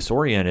so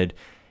disoriented,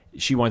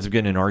 she winds up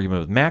getting in an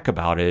argument with Mac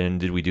about it, and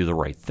did we do the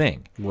right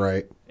thing?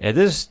 Right. At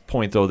this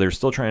point, though, they're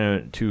still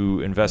trying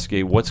to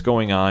investigate what's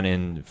going on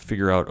and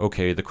figure out,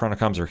 okay, the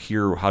Chronicoms are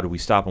here. How do we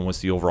stop them? What's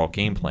the overall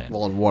game plan?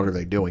 Well, and what are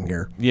they doing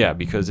here? Yeah,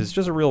 because it's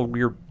just a real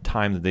weird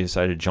time that they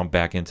decided to jump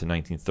back into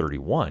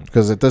 1931.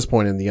 Because at this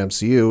point in the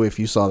MCU, if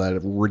you saw that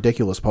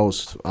ridiculous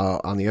post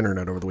on the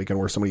internet over the weekend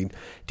where somebody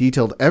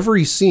detailed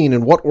every scene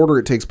and what order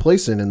it takes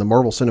place in the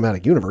Marvel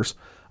Cinematic Universe,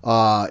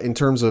 in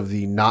terms of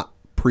the not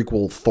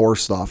prequel Thor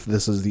stuff,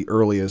 this is the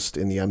earliest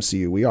in the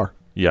MCU we are.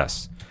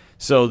 Yes.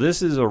 So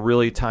this is a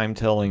really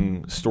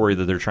time-telling story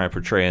that they're trying to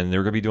portray, and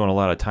they're going to be doing a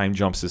lot of time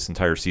jumps this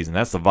entire season.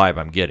 That's the vibe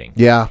I'm getting.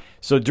 Yeah.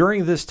 So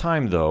during this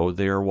time, though,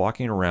 they are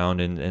walking around,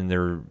 and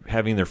they're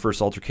having their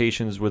first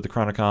altercations with the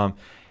Chronicom,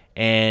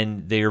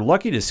 and they are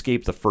lucky to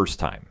escape the first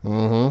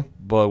time.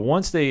 But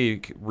once they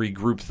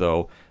regroup,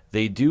 though,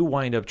 they do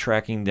wind up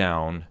tracking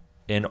down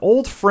an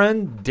old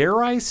friend,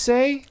 dare I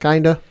say?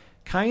 Kind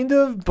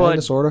of,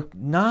 but sort of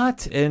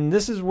not. And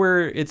this is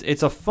where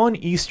it's a fun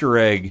Easter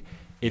egg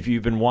if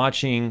you've been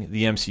watching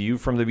the MCU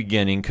from the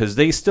beginning, because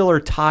they still are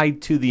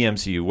tied to the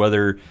MCU,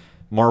 whether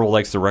Marvel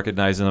likes to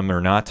recognize them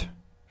or not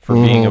for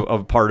being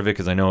a part of it,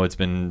 because I know it's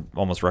been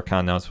almost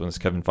retconned now since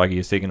Kevin Feige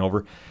has taken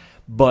over.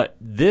 But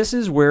this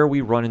is where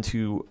we run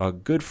into a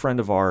good friend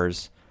of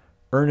ours,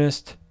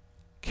 Ernest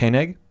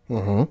Koenig,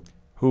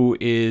 who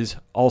is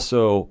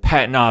also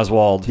Patton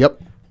Oswalt. Yep.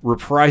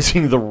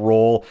 reprising the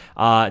role.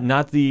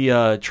 Not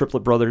the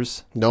triplet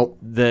brothers Nope.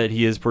 that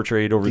he has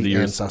portrayed over the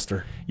years.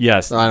 Ancestor.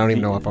 Yes. I don't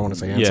even know if I want to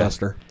say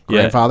ancestor. Yeah.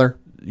 Grandfather?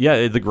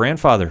 Yeah, the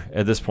grandfather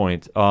at this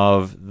point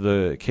of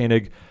the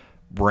Koenig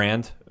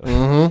brand.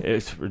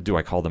 Do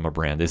I call them a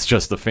brand? It's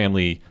just the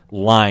family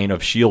line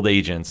of S.H.I.E.L.D.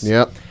 agents.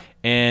 Yep.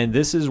 And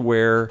this is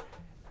where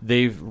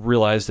they've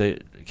realized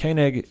that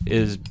Koenig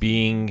is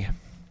being,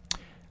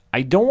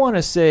 I don't want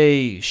to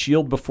say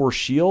S.H.I.E.L.D. before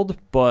S.H.I.E.L.D.,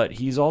 but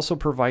he's also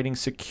providing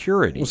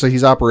security. So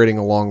he's operating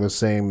along the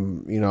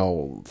same,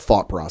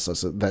 thought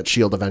process that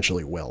S.H.I.E.L.D.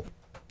 eventually will.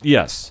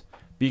 Yes,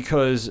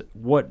 because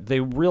what they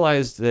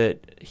realized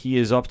that he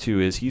is up to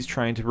is he's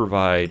trying to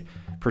provide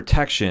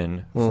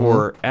protection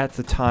for, at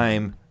the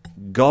time,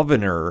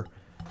 Governor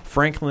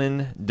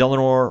Franklin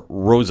Delano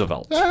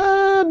Roosevelt.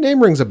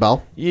 Name rings a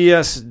bell.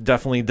 Yes,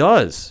 definitely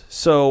does.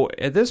 So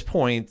at this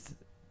point,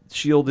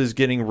 S.H.I.E.L.D. is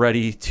getting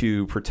ready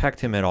to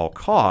protect him at all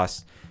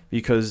costs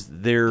because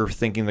they're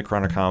thinking the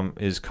Chronicom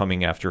is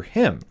coming after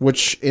him.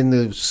 Which in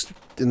the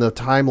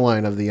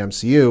timeline of the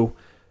MCU,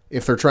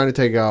 if they're trying to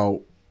take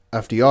out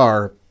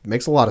FDR,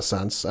 makes a lot of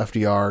sense.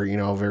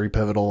 FDR, very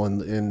pivotal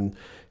in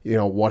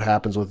what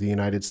happens with the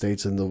United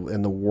States and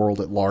the world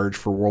at large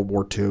for World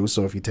War II.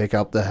 So if you take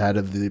out the head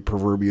of the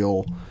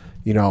proverbial,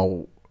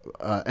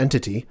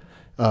 entity,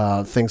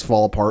 things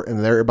fall apart,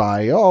 and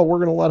thereby, we're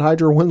going to let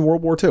Hydra win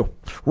World War II.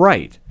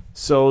 Right.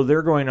 So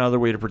they're going out of their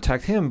way to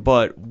protect him.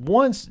 But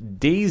once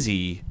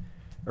Daisy,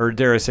 or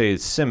dare I say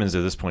it's Simmons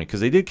at this point, because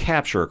they did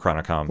capture a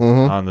Chronicom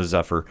on the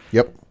Zephyr.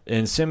 Yep.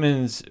 And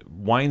Simmons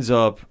winds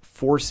up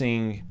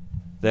forcing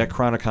that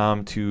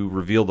Chronicom to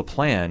reveal the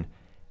plan.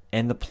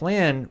 And the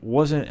plan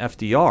wasn't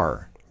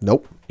FDR.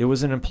 Nope. It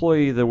was an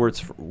employee that works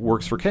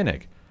for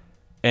Koenig.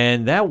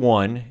 And that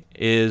one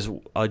is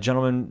a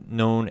gentleman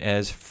known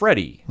as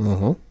Freddy.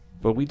 Mm-hmm.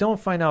 But we don't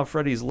find out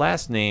Freddy's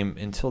last name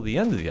until the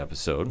end of the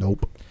episode.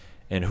 Nope.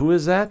 And who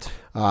is that?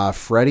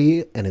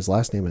 Freddy, and his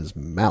last name is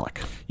Malik.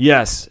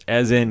 Yes,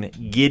 as in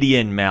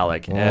Gideon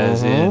Malik.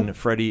 As in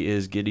Freddy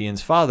is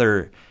Gideon's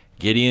father.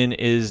 Gideon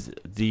is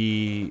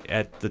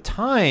at the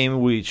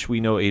time, which we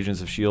know Agents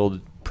of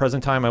S.H.I.E.L.D.,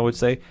 present time I would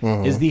say,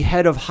 is the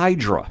head of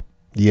Hydra.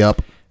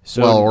 Yep.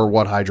 So, or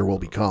what Hydra will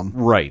become.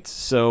 Right.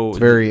 So it's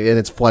very in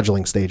its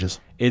fledgling stages.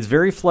 It's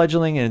very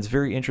fledgling, and it's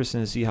very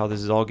interesting to see how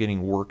this is all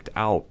getting worked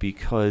out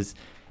because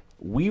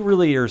we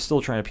really are still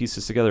trying to piece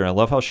this together. And I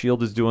love how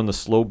S.H.I.E.L.D. is doing the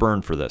slow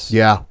burn for this.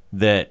 Yeah.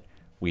 That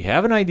we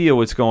have an idea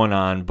what's going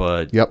on,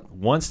 but yep.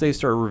 once they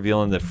start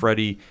revealing that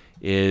Freddy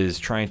is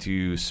trying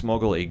to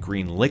smuggle a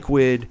green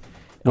liquid.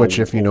 Which,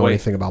 if you know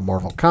anything about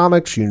Marvel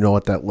Comics, you know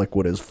what that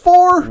liquid is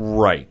for.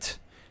 Right.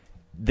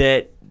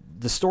 That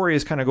the story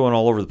is kind of going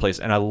all over the place,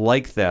 and I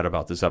like that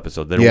about this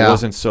episode, that it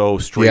wasn't so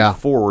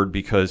straightforward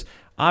because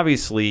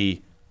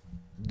obviously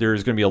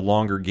there's going to be a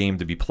longer game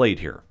to be played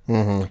here.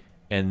 Mm-hmm.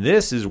 And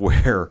this is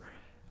where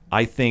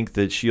I think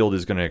that S.H.I.E.L.D.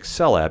 is going to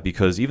excel at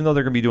because even though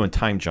they're going to be doing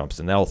time jumps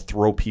and that'll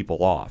throw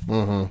people off,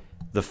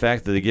 the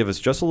fact that they give us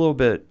just a little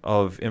bit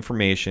of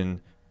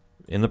information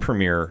in the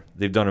premiere,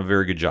 they've done a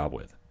very good job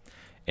with.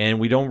 And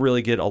we don't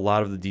really get a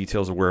lot of the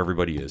details of where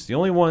everybody is. The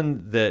only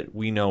one that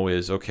we know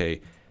is,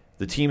 okay,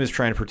 the team is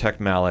trying to protect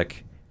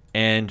Malik,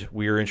 and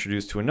we are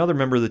introduced to another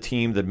member of the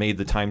team that made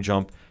the time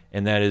jump,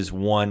 and that is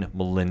one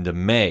Melinda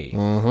May,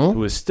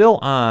 who is still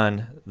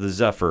on the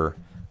Zephyr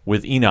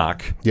with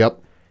Enoch.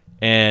 Yep.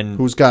 And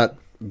who's got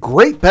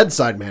great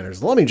bedside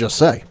manners, let me just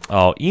say.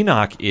 Oh,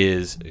 Enoch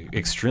is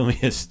extremely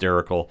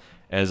hysterical,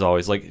 as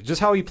always. Like,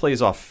 just how he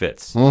plays off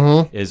Fitz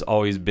has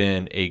always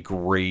been a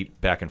great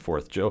back and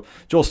forth. Joel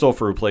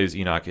Stouffer, who plays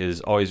Enoch,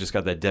 is always just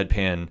got that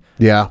deadpan,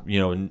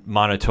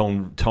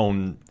 monotone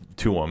tone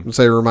to him. I'd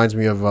say it reminds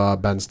me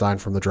of Ben Stein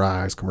from the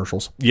Dry Eyes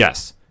commercials.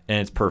 Yes, and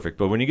it's perfect.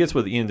 But when he gets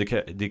with Ian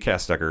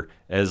DeCastecker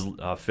as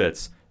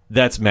Fitz,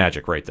 that's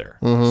magic right there.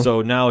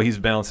 So now he's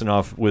bouncing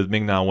off with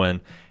Ming-Na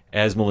Wen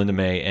as Melinda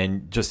May,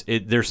 and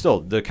they're still,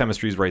 the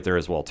chemistry's right there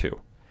as well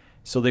too.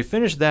 So they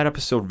finished that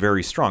episode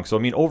very strong. So, I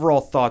mean, overall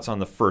thoughts on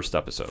the first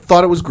episode?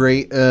 Thought it was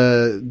great.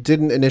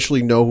 Didn't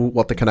initially know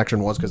what the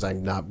connection was because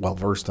I'm not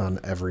well-versed on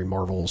every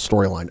Marvel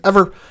storyline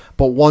ever.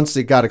 But once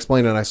it got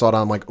explained and I saw it,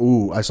 I'm like,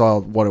 ooh, I saw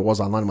what it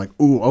was online. I'm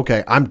like, ooh,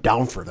 okay, I'm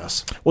down for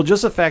this. Well,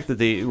 just the fact that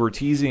they were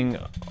teasing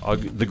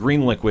the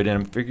green liquid,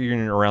 and I'm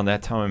figuring around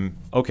that time,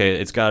 okay,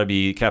 it's got to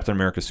be Captain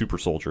America Super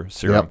Soldier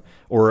Serum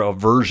or a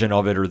version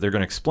of it, or they're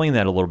going to explain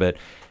that a little bit.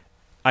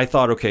 I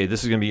thought, okay,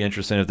 this is going to be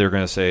interesting if they're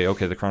going to say,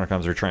 okay, the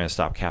Chronicoms are trying to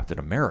stop Captain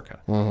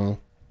America.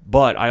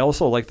 But I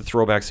also like the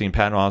throwback scene,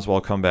 Patton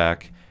Oswalt come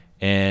back,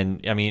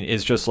 and I mean,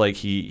 it's just like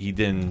he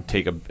didn't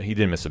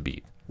miss a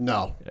beat.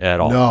 No. At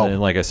all. No. And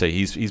like I say,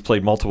 he's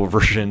played multiple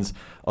versions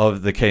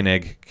of the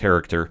Koenig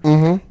character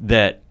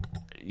that,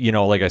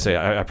 like I say,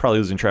 I'm probably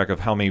losing track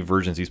of how many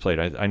versions he's played.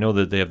 I know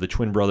that they have the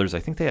twin brothers. I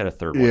think they had a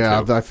third one, too.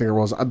 Yeah, I think there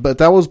was. But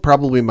that was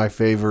probably my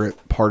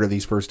favorite part of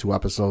these first two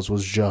episodes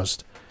was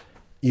just...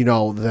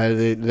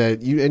 that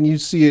you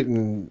see it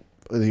in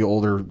the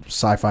older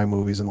sci-fi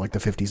movies in like the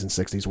 50s and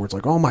 60s where it's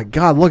like, oh my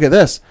God, look at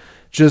this.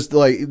 Just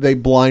like they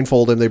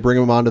blindfold him, they bring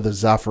him onto the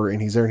Zephyr,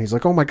 and he's there, and he's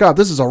like, oh my God,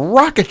 this is a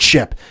rocket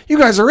ship. You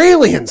guys are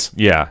aliens.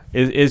 Yeah,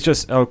 it's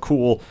just a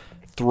cool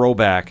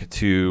throwback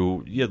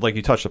to, like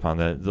you touched upon,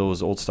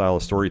 those old style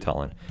of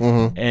storytelling,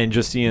 and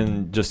just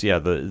seeing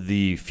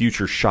the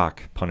future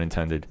shock, pun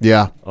intended,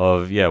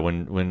 of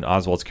when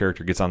Oswald's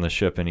character gets on the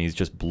ship and he's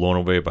just blown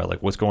away by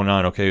like what's going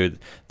on. Okay,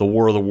 the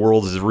War of the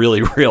Worlds is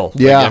really real.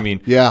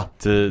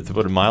 To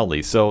put it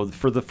mildly. So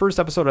for the first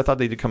episode, I thought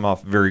they did come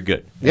off very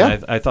good.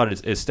 I thought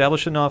it's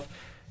established enough.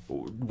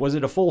 Was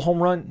it a full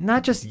home run?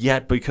 Not just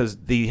yet, because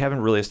they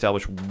haven't really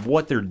established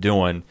what they're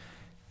doing.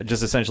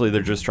 Just essentially,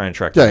 they're just trying to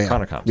track down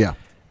Chronocoms. Yeah.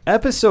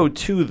 Episode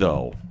 2,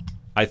 though,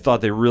 I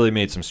thought they really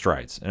made some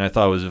strides, and I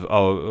thought it was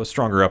a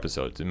stronger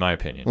episode, in my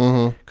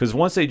opinion. Because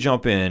once they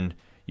jump in,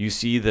 you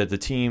see that the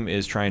team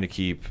is trying to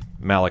keep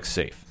Malik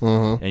safe,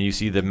 and you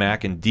see that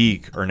Mac and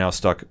Deke are now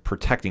stuck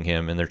protecting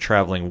him, and they're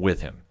traveling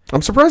with him.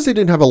 I'm surprised they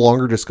didn't have a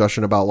longer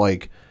discussion about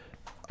like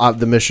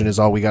the mission is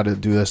all we got to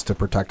do this to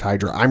protect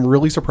Hydra. I'm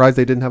really surprised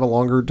they didn't have a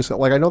longer discussion.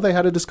 Like I know they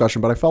had a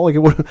discussion, but I felt like it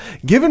would,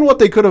 given what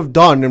they could have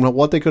done and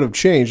what they could have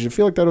changed, I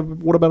feel like that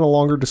would have been a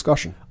longer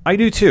discussion. I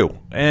do too,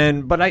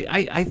 but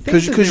I think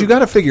because you got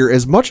to figure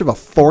as much of a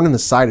thorn in the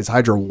side as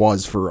Hydra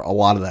was for a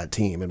lot of that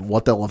team and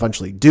what they'll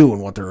eventually do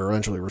and what they're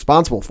eventually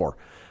responsible for.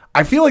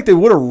 I feel like they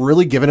would have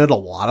really given it a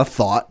lot of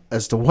thought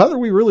as to whether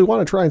we really want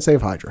to try and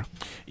save Hydra.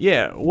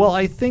 Yeah, well,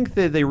 I think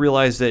that they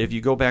realized that if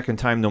you go back in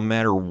time, no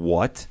matter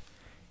what,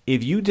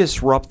 if you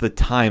disrupt the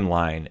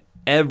timeline,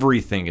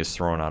 everything is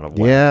thrown out of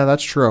whack. Yeah,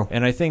 that's true.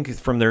 And I think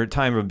from their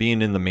time of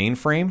being in the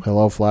mainframe...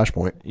 Hello,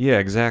 Flashpoint. Yeah,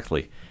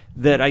 exactly.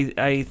 That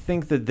I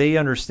think that they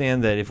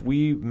understand that if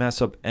we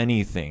mess up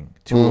anything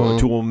to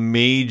a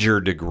major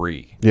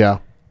degree... Yeah.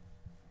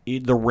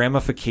 The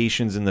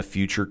ramifications in the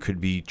future could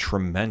be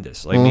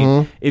tremendous. I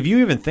mean, if you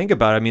even think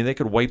about it, I mean, they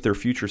could wipe their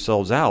future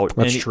selves out.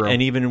 That's true.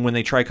 And even when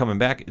they try coming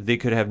back, they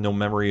could have no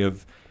memory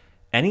of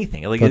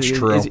anything. Like That's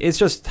true. It's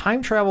just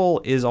time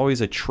travel is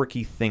always a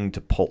tricky thing to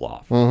pull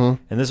off. And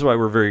this is why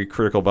we're very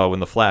critical about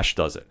when the Flash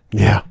does it.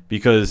 Yeah.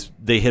 Because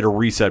they hit a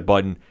reset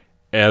button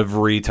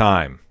every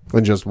time.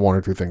 And just one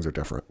or two things are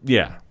different.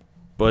 Yeah.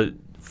 But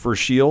for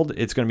S.H.I.E.L.D.,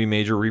 it's going to be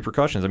major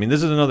repercussions. I mean,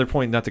 this is another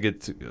point, not to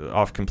get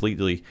off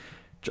completely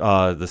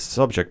the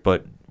subject,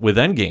 but with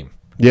Endgame.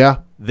 Yeah.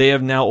 They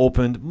have now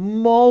opened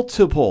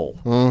multiple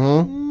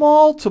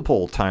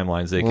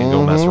timelines they can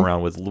go mess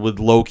around with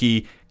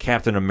Loki,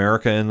 Captain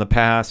America in the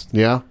past.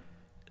 Yeah.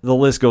 The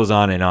list goes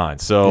on and on.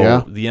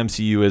 So the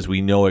MCU as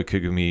we know it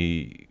could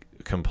be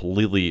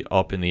completely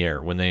up in the air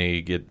when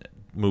they get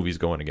movies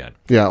going again.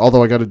 Yeah,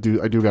 although I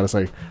do got to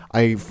say,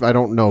 I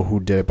don't know who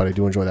did it, but I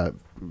do enjoy that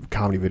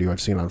comedy video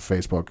I've seen on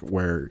Facebook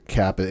where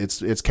Cap,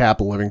 it's Cap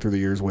living through the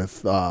years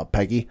with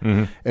Peggy,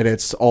 and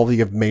it's all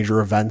the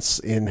major events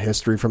in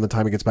history from the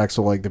time he gets back,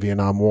 so like the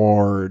Vietnam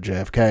War,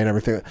 JFK, and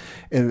everything.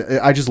 And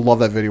I just love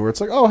that video where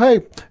it's like, oh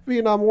hey,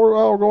 Vietnam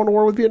War, we're going to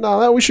war with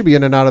Vietnam. We should be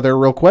in and out of there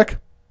real quick.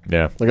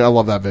 Yeah, like I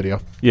love that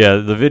video. Yeah,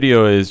 the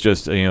video is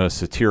just a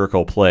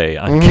satirical play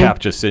on Cap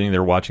just sitting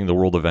there watching the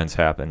world events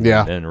happen.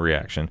 And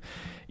reaction.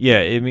 Yeah,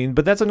 I mean,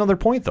 but that's another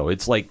point though.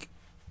 It's like,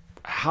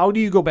 how do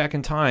you go back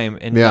in time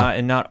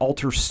and not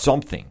alter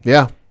something?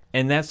 Yeah.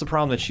 And that's the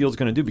problem that S.H.I.E.L.D.'s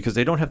going to do because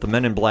they don't have the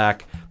Men in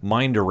Black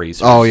mind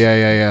erasers. Oh,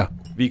 yeah.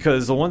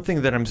 Because the one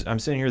thing that I'm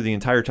sitting here the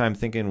entire time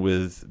thinking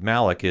with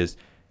Malik is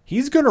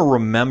he's going to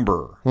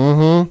remember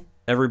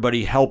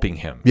everybody helping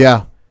him.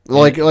 Yeah.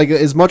 Like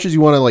as much as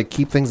you want to like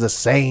keep things the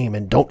same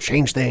and don't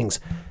change things,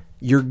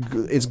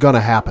 it's going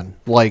to happen.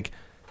 Like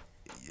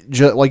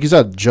you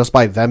said, just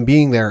by them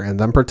being there and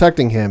them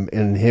protecting him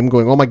and him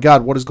going, oh my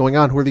God, what is going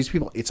on? Who are these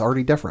people? It's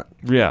already different.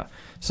 Yeah.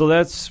 So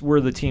that's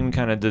where the team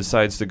kind of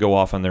decides to go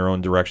off on their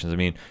own directions. I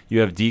mean, you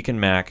have Deke and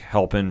Mac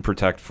helping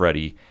protect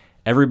Freddy.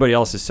 Everybody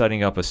else is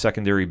setting up a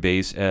secondary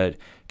base at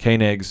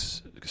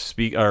Koenig's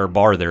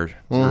bar there,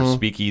 or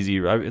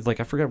speakeasy.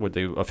 I forget what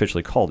they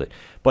officially called it.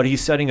 But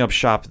he's setting up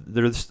shop.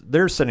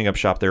 They're setting up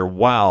shop there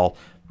while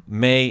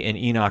May and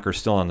Enoch are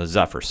still on the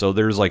Zephyr. So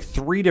there's like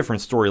 3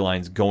 different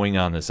storylines going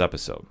on this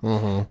episode.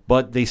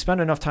 But they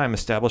spent enough time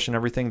establishing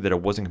everything that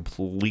it wasn't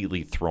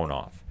completely thrown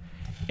off.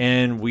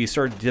 And we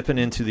started dipping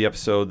into the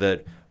episode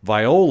that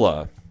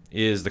Viola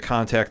is the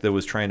contact that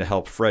was trying to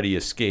help Freddy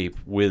escape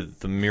with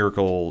the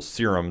miracle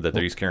serum that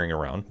he's carrying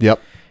around. Yep.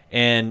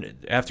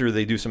 And after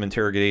they do some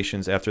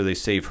interrogations, after they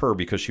save her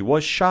because she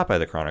was shot by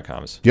the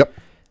Chronocoms,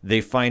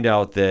 they find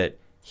out that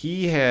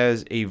he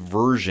has a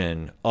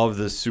version of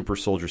the super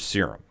soldier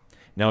serum.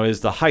 Now,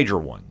 it's the Hydra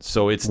one,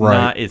 so it's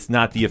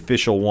not the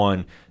official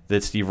one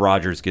that Steve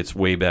Rogers gets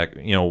way back,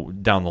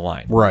 down the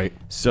line. Right.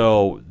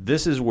 So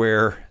this is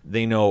where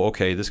they know,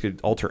 okay, this could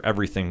alter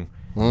everything.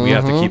 We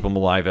have to keep him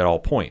alive at all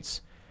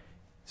points.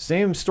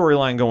 Same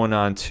storyline going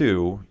on,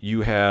 too.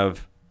 You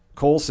have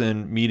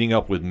Coulson meeting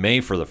up with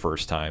May for the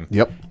first time.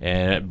 Yep.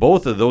 And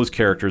both of those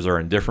characters are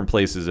in different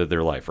places of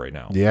their life right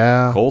now.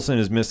 Yeah. Coulson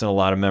is missing a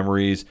lot of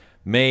memories.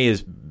 May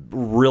is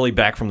really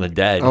back from the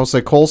dead. I would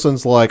say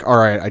Coulson's like, all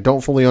right, I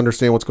don't fully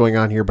understand what's going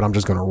on here, but I'm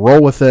just going to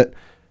roll with it.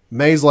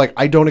 May's like,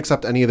 I don't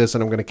accept any of this,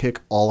 and I'm going to kick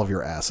all of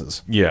your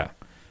asses. Yeah.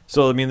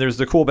 So, I mean, there's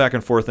the cool back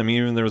and forth. I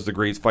mean, even there was the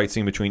great fight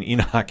scene between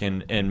Enoch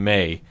and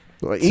May.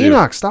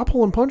 Enoch, stop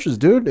pulling punches,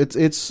 dude.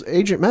 It's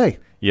Agent May.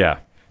 Yeah.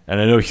 And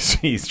I know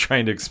he's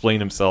trying to explain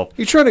himself.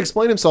 He's trying to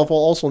explain himself while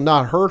also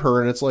not hurt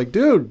her, and it's like,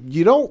 dude,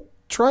 you don't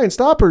try and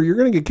stop her, you're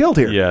going to get killed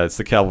here. Yeah, it's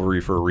the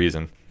cavalry for a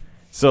reason.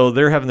 So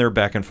they're having their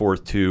back and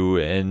forth, too,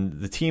 and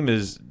the team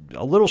is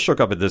a little shook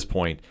up at this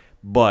point,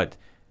 but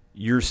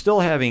you're still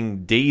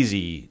having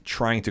Daisy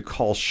trying to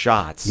call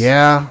shots.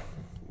 Yeah.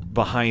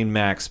 Behind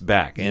Mac's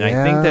back. And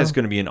I think that's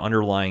going to be an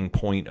underlying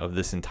point of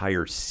this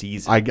entire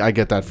season. I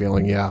get that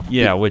feeling, yeah.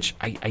 Yeah, which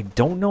I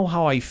don't know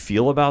how I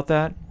feel about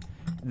that.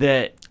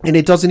 And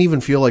it doesn't even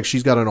feel like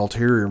she's got an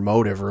ulterior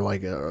motive or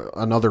like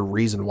another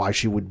reason why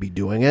she would be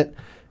doing it.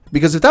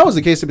 Because if that was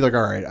the case, it'd be like,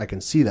 all right, I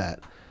can see that.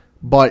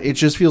 But it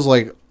just feels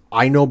like,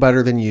 I know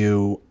better than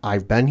you.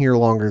 I've been here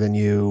longer than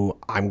you.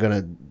 I'm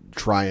going to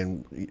try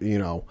and,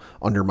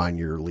 undermine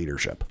your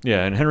leadership.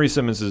 Yeah, and Henry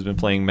Simmons has been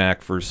playing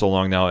Mac for so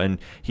long now, and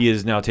he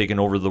has now taken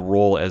over the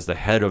role as the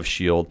head of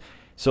S.H.I.E.L.D.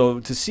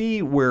 So to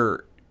see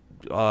where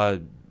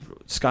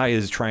Skye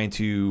is trying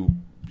to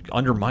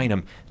undermine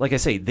him, like I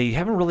say, they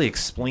haven't really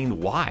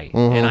explained why.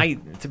 Mm-hmm.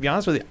 And to be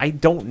honest with you, I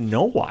don't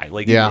know why.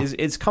 Like,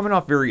 it's coming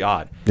off very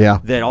odd. Yeah.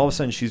 That all of a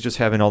sudden she's just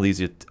having all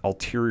these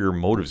ulterior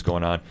motives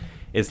going on.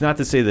 It's not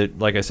to say that,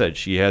 like I said,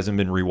 she hasn't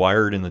been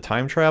rewired in the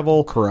time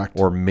travel. Correct.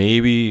 Or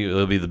maybe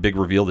it'll be the big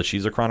reveal that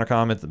she's a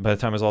Chronicom by the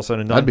time it's all said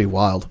and done. That'd be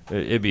wild.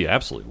 It'd be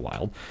absolutely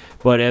wild.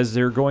 But as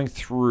they're going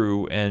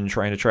through and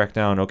trying to track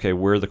down, okay,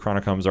 where the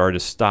Chronicoms are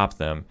to stop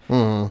them,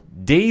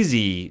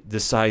 Daisy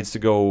decides to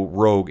go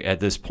rogue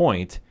at this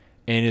point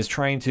and is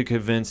trying to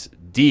convince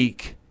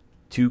Deke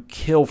to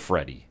kill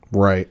Freddy.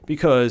 Right.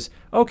 Because,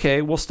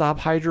 okay, we'll stop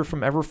Hydra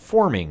from ever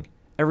forming.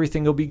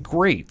 Everything will be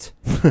great.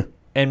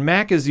 And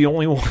Mac is the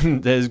only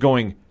one that is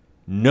going,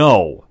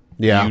 no.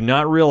 Yeah. Do you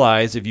not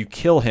realize if you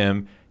kill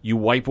him, you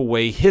wipe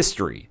away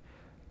history?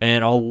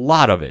 And a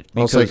lot of it.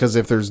 Because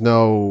if there's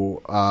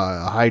no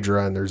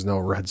Hydra and there's no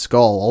Red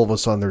Skull, all of a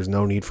sudden there's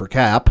no need for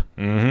Cap.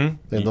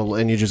 Mm-hmm.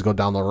 And you just go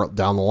down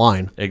the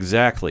line.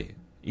 Exactly.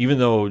 Even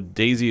though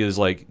Daisy is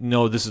like,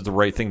 no, this is the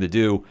right thing to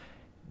do.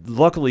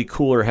 Luckily,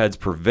 cooler heads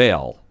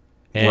prevail.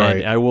 And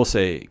right. I will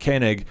say,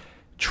 Koenig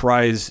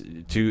tries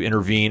to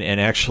intervene and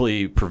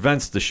actually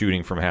prevents the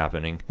shooting from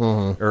happening,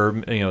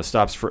 or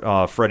stops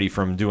Freddy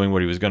from doing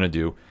what he was going to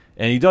do,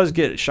 and he does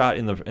get shot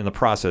in the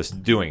process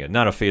doing it.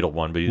 Not a fatal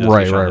one, but he does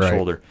get shot in the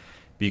shoulder,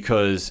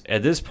 because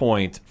at this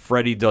point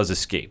Freddy does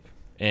escape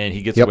and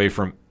he gets away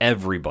from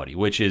everybody,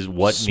 which is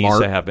what needs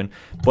to happen.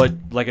 But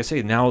like I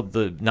say, now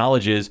the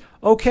knowledge is,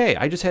 okay,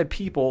 I just had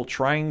people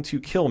trying to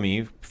kill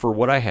me for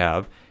what I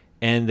have.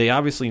 And they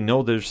obviously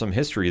know there's some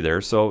history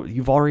there, so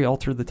you've already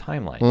altered the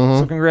timeline.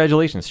 So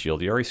congratulations,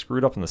 S.H.I.E.L.D. You already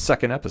screwed up in the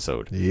second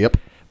episode. Yep.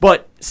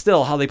 But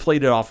still, how they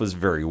played it off was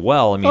very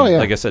well. I mean,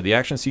 like I said, the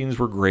action scenes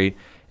were great,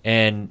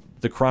 and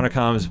the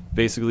Chronicoms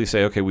basically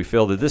say, okay, we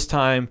failed at this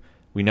time,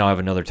 we now have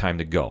another time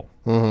to go.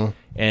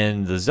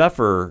 And the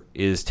Zephyr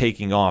is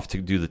taking off to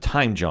do the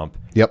time jump,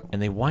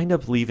 and they wind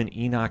up leaving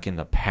Enoch in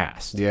the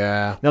past.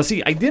 Yeah. Now,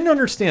 see, I didn't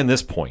understand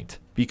this point,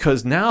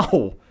 because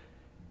now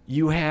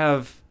you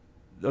have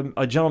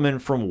a gentleman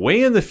from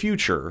way in the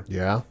future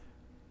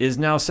is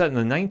now set in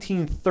the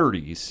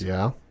 1930s.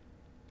 Yeah.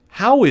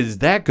 How is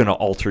that going to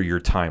alter your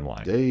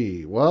timeline?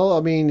 Hey, well, I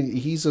mean,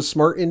 he's a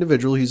smart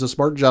individual. He's a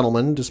smart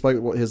gentleman, despite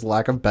his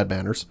lack of bed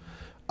manners.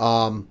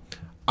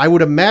 I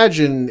would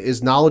imagine,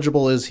 as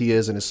knowledgeable as he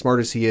is and as smart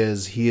as he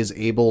is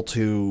able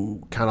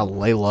to kind of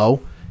lay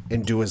low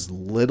and do as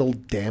little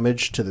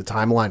damage to the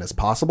timeline as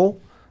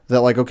possible.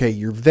 That, like, okay,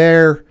 you're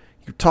there,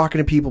 you're talking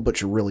to people, but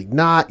you're really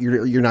not.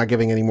 You're not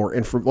giving any more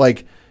info.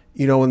 Like,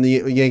 when the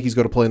Yankees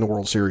go to play in the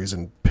World Series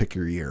and pick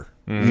your year,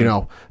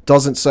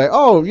 doesn't say,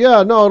 oh,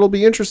 yeah, no, it'll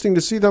be interesting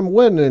to see them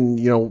win and,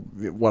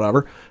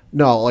 whatever.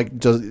 No,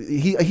 like,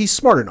 he's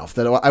smart enough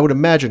that I would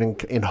imagine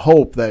and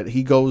hope that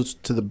he goes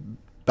to the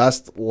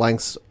best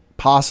lengths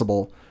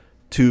possible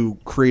to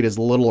create as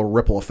little a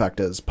ripple effect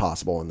as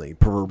possible in the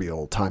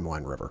proverbial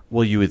timeline river.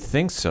 Well, you would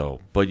think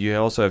so, but you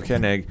also have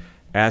Koenig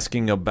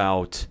asking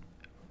about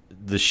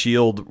the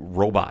S.H.I.E.L.D.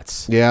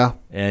 robots. Yeah.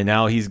 And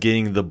now he's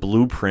getting the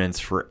blueprints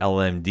for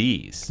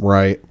LMDs.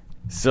 Right.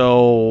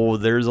 So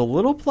there's a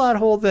little plot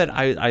hole that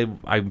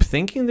I'm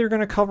thinking they're going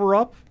to cover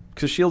up,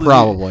 because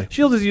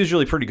S.H.I.E.L.D. is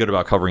usually pretty good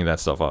about covering that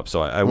stuff up.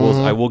 So I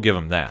will give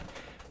them that.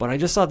 But I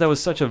just thought that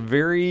was such a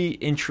very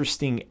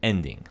interesting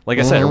ending. Like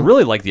I said, I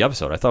really liked the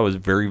episode. I thought it was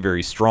very,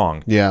 very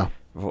strong. Yeah.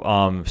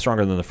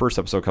 Stronger than the first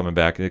episode coming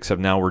back,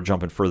 except now we're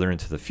jumping further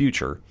into the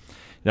future.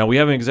 Now, we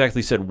haven't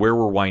exactly said where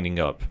we're winding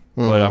up,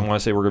 but I want to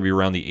say we're going to be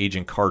around the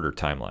Agent Carter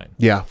timeline.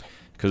 Yeah.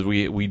 Because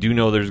we do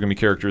know there's going to be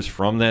characters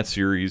from that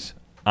series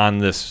on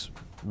this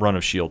run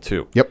of S.H.I.E.L.D.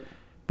 too. Yep.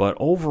 But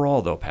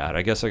overall, though, Pat,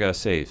 I guess I got to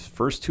say,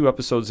 first 2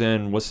 episodes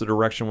in, what's the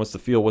direction, what's the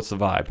feel, what's the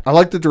vibe? I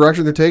like the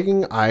direction they're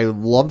taking. I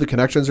love the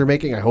connections they're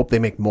making. I hope they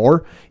make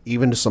more,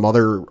 even to some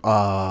other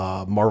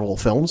Marvel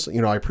films.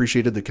 You know, I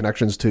appreciated the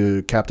connections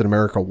to Captain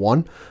America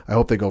 1. I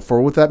hope they go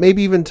forward with that.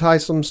 Maybe even tie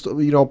some,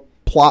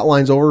 plot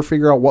lines over,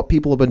 figure out what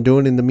people have been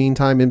doing in the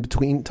meantime, in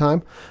between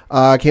time.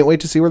 I can't wait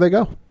to see where they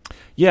go.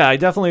 Yeah, I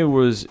definitely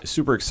was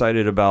super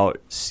excited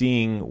about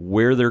seeing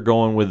where they're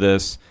going with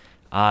this.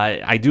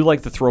 I do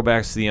like the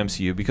throwbacks to the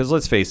MCU because,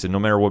 let's face it, no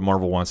matter what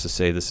Marvel wants to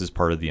say, this is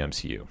part of the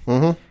MCU.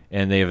 Mm-hmm.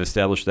 And they have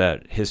established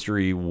that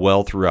history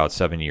well throughout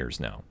 7 years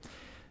now.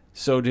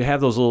 So to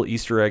have those little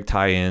Easter egg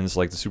tie-ins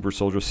like the Super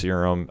Soldier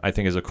Serum, I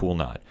think is a cool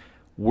nod.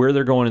 Where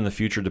they're going in the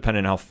future,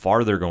 depending on how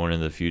far they're going in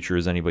the future,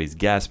 is anybody's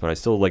guess, but I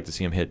still like to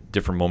see them hit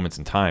different moments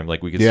in time.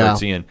 Like we could start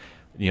seeing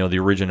the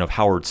origin of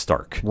Howard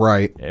Stark.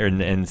 Right.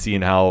 And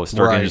seeing how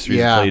Stark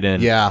Industries played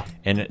in. Yeah.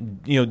 And,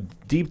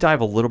 deep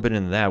dive a little bit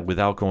into that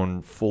without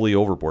going fully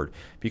overboard.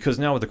 Because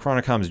now with the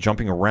Chronicoms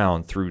jumping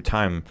around through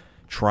time,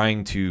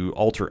 trying to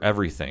alter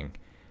everything,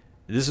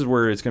 this is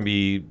where it's going to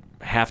be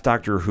half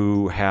Doctor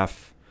Who,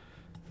 half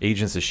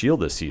Agents of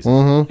S.H.I.E.L.D. this season.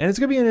 Mm-hmm. And it's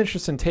going to be an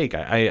interesting take.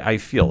 I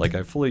feel like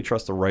I fully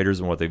trust the writers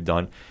and what they've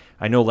done.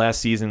 I know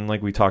last season,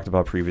 like we talked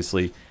about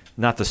previously,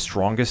 not the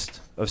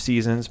strongest of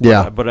seasons,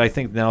 but I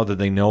think now that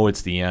they know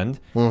it's the end,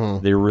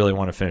 they really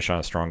want to finish on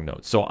a strong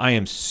note. So I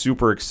am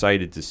super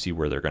excited to see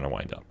where they're going to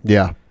wind up.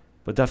 Yeah.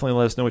 But definitely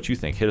let us know what you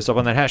think. Hit us up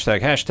on that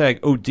hashtag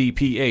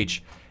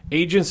ODPH.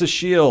 Agents of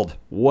S.H.I.E.L.D.,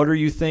 what are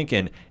you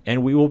thinking?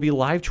 And we will be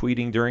live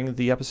tweeting during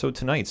the episode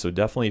tonight. So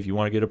definitely, if you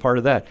want to get a part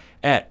of that,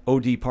 at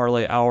OD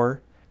Parlay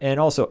Hour and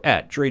also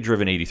at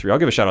DreDriven83. I'll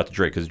give a shout out to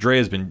Dre because Dre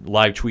has been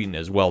live tweeting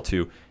as well,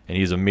 too. And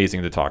he's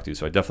amazing to talk to.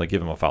 So I definitely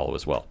give him a follow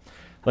as well.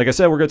 Like I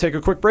said, we're going to take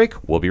a quick break.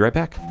 We'll be right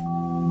back.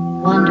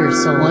 Wonder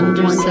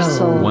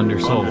Soul. Wonder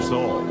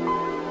Soul.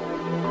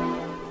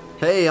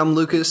 Hey, I'm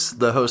Lucas,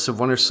 the host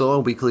of Wonder Soul, a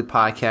weekly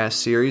podcast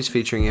series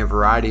featuring a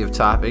variety of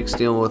topics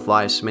dealing with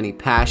life's many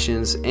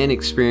passions and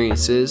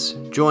experiences.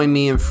 Join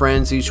me and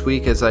friends each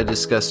week as I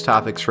discuss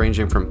topics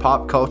ranging from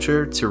pop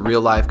culture to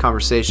real-life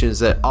conversations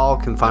that all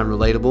can find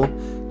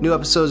relatable. New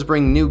episodes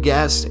bring new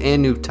guests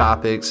and new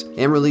topics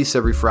and release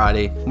every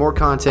Friday. More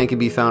content can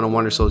be found on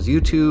Wonder Soul's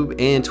YouTube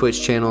and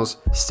Twitch channels.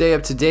 Stay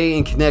up to date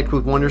and connect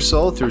with Wonder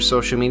Soul through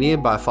social media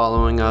by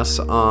following us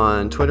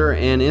on Twitter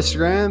and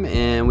Instagram.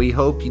 And we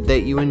hope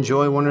that you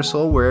enjoy Wonder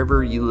Soul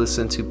wherever you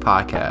listen to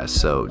podcasts.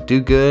 So do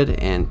good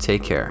and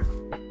take care.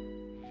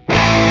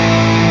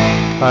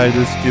 Hi,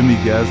 this is Jimmy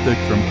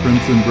Gazdick from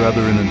Crimson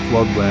Brethren and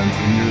Floodlands,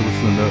 and you're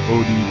listening to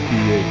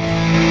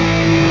ODPH.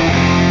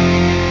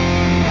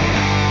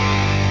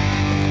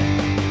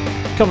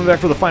 Coming back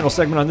for the final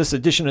segment on this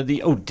edition of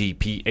the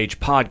ODPH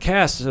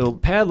podcast. So,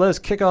 Pat, let's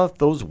kick off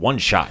those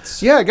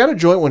one-shots. Yeah, I got a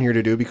joint one here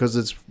to do because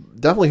it's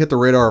definitely hit the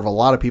radar of a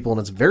lot of people, and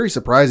it's very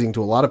surprising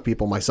to a lot of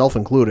people, myself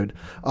included.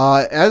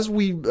 As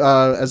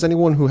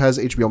anyone who has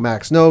HBO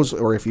Max knows,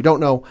 or if you don't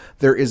know,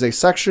 there is a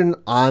section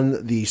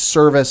on the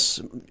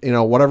service,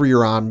 whatever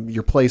you're on,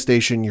 your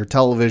PlayStation, your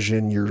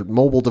television, your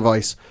mobile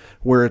device,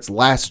 where it's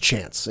last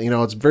chance.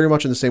 It's very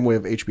much in the same way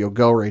of HBO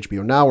Go or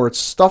HBO Now, where it's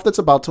stuff that's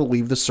about to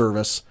leave the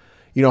service.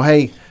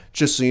 Hey,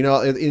 just so you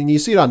know, and you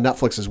see it on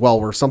Netflix as well,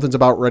 where something's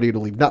about ready to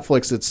leave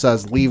Netflix, it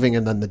says leaving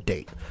and then the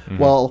date. Mm-hmm.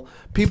 Well,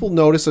 people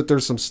notice that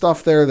there's some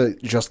stuff there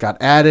that just got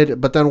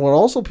added, but then what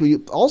also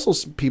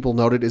people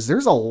noted is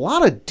there's a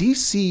lot of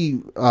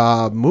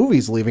DC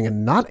movies leaving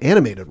and not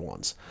animated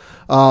ones.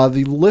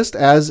 The list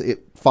as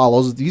it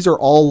follows, these are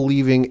all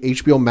leaving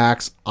HBO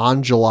Max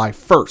on July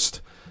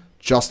 1st.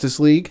 Justice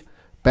League,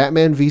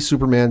 Batman v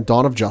Superman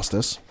Dawn of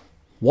Justice,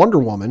 Wonder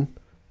Woman,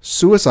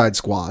 Suicide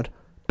Squad,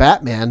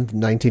 Batman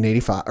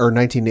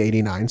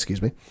 1989,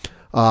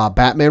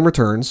 Batman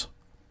Returns,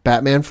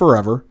 Batman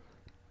Forever,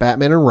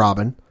 Batman and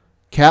Robin,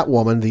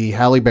 Catwoman, the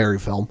Halle Berry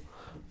film,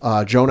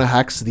 Jonah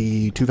Hex,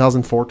 the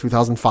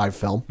 2004-2005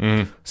 film,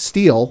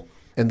 Steel,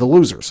 and The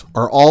Losers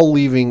are all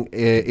leaving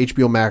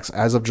HBO Max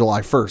as of July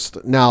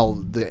 1st.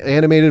 Now, the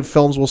animated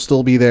films will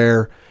still be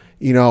there,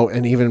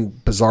 and even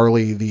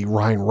bizarrely, the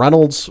Ryan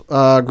Reynolds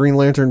Green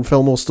Lantern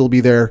film will still be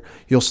there.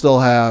 You'll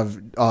still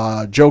have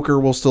Joker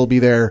will still be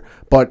there,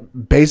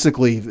 but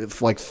basically,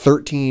 like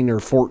 13 or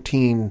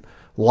 14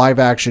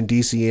 live-action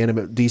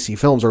DC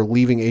films are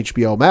leaving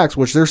HBO Max,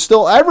 which they're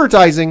still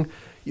advertising.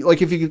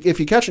 Like if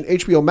you catch an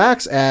HBO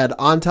Max ad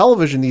on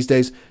television these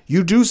days,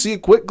 you do see a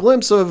quick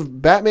glimpse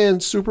of Batman,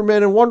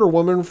 Superman, and Wonder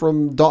Woman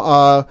from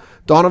Dawn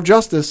of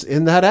Justice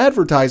in that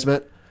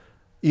advertisement.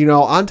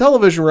 On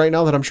television right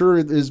now that I'm sure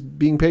is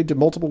being paid to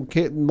multiple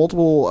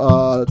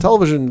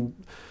television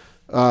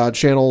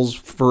channels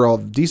for a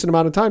decent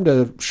amount of time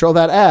to show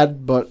that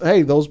ad. But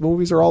hey, those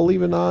movies are all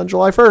leaving on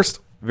July 1st.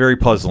 Very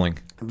puzzling.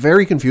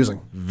 Very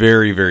confusing.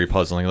 Very, very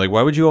puzzling. Like,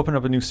 why would you open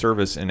up a new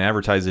service and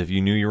advertise if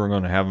you knew you were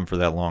going to have them for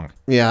that long?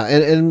 Yeah,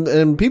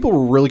 and people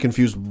were really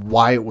confused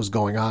why it was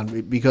going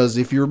on, because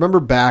if you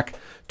remember back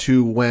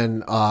to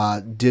when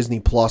Disney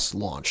Plus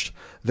launched,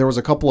 there was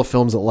a couple of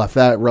films that left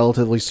that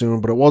relatively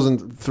soon, but it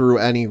wasn't through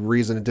any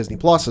reason at Disney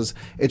Plus's.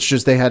 It's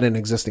just they had an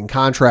existing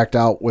contract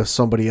out with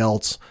somebody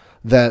else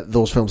that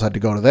those films had to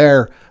go to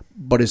there.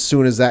 But as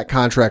soon as that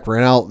contract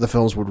ran out, the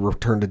films would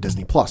return to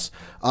Disney Plus.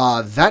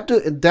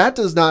 That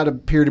does not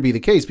appear to be the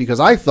case, because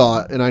I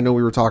thought, and I know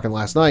we were talking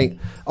last night,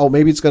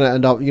 maybe it's going to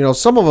end up,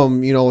 some of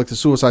them, like the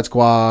Suicide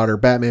Squad or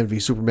Batman v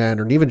Superman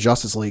or even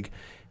Justice League,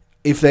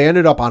 if they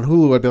ended up on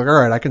Hulu, I'd be like,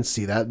 all right, I can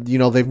see that.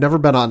 They've never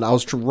been on. I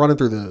was running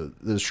through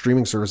the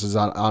streaming services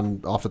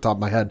on off the top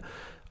of my head.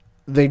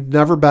 They've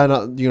never been.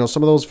 Most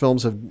of those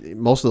films have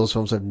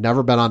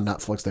never been on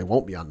Netflix. They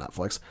won't be on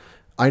Netflix.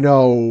 I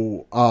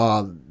know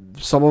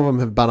some of them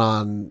have been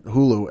on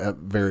Hulu at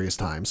various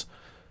times.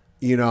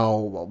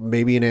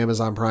 Maybe in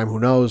Amazon Prime, who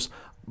knows?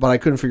 But I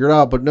couldn't figure it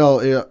out. But no,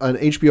 an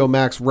HBO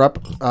Max rep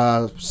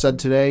said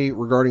today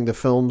regarding the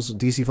films,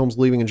 DC films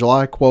leaving in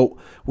July, quote,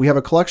 "We have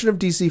a collection of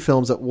DC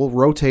films that will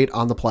rotate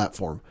on the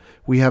platform.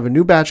 We have a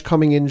new batch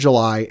coming in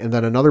July and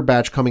then another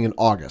batch coming in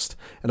August.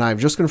 And I've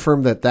just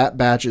confirmed that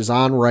batch is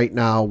on right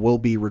now, will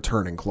be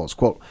returning," close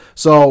quote.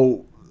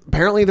 So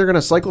apparently they're going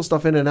to cycle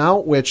stuff in and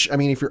out, which, I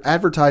mean, if you're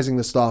advertising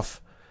the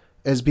stuff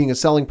as being a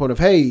selling point of,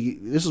 hey,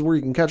 this is where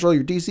you can catch all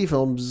your DC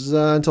films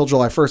until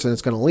July 1st and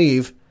it's going to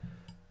leave,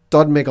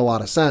 doesn't make a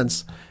lot of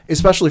sense,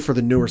 especially for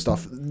the newer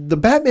stuff. The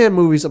Batman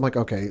movies, I'm like,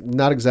 okay,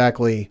 not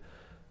exactly,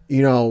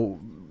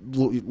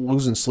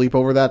 losing sleep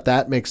over that.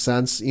 That makes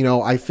sense.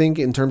 I think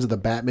in terms of the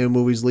Batman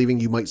movies leaving,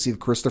 you might see the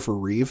Christopher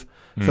Reeve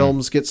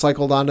films get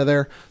cycled onto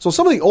there. So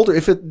some of the older,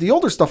 the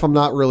older stuff, I'm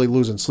not really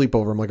losing sleep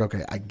over. I'm like,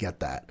 okay, I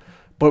get that.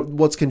 But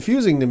what's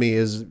confusing to me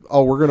is,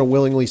 we're going to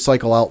willingly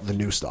cycle out the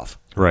new stuff.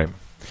 Right.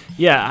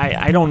 Yeah,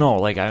 I don't know.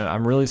 Like,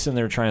 I'm really sitting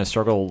there trying to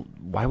struggle.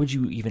 Why would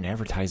you even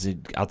advertise it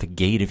out the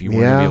gate if you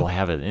weren't going to be able to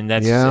have it? And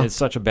it's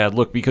such a bad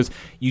look, because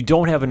you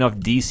don't have enough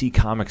DC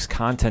Comics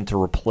content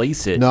to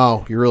replace it.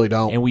 No, you really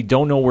don't. And we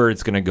don't know where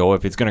it's going to go.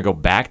 If it's going to go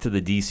back to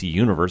the DC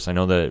universe, I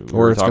know that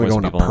or it's going to go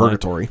into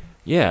purgatory.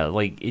 Yeah,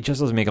 like, it just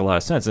doesn't make a lot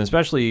of sense. And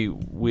especially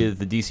with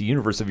the DC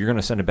universe, if you're going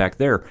to send it back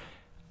there.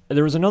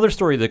 There was another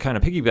story that kind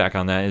of piggyback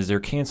on that, is they're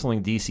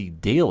canceling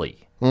DC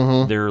Daily.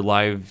 Mm-hmm. Their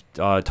live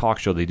talk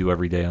show they do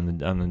every day on the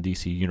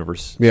DC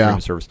Universe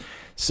streaming service.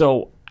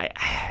 So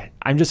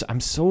I'm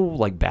so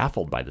like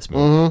baffled by this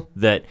move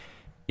that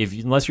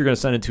unless you're going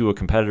to send it to a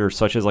competitor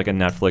such as like a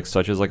Netflix,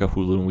 such as like a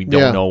Hulu, and we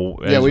don't know.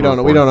 We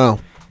don't know.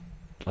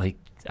 Like,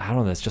 I don't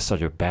know. That's just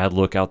such a bad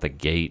look out the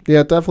gate.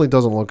 Yeah, it definitely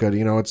doesn't look good.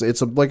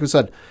 It's like we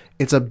said,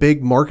 it's a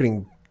big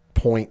marketing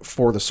point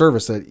for the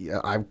service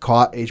that I've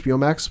caught HBO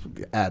Max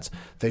ads.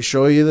 They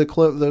show you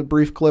the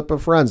brief clip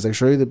of Friends. They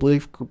show you the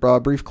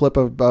brief clip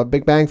of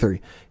Big Bang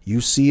Theory.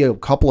 You see a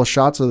couple of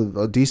shots of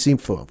DC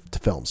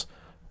films.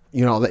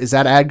 Is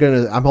that ad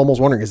going to, I'm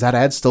almost wondering, is that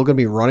ad still going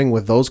to be running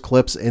with those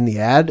clips in the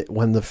ad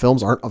when the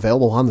films aren't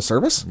available on the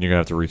service? You're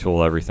going to have to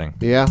retool everything.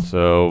 Yeah.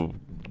 So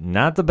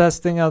not the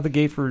best thing out the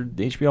gate for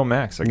HBO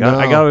Max. I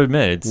got to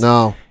admit,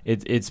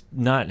 it's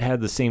not had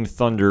the same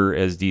thunder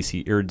as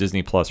DC or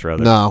Disney Plus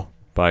rather. No.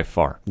 By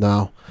far.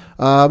 No.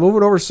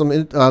 Moving over to some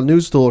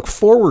news to look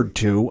forward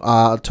to.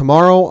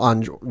 Tomorrow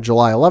on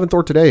July 11th,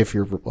 or today if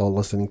you're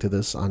listening to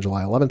this on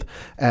July 11th,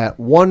 at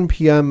 1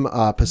 p.m.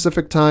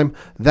 Pacific time.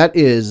 That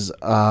is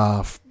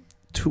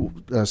 2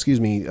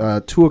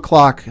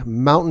 o'clock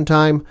Mountain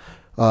Time,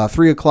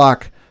 3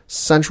 o'clock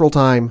Central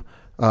Time,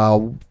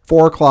 4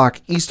 o'clock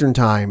Eastern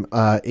Time,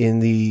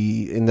 and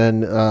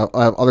then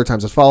other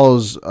times as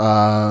follows.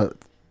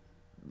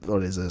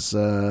 What is this?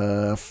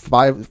 4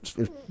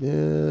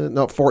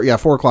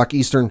 o'clock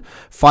Eastern,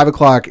 5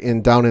 o'clock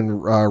down in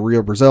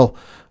Rio, Brazil.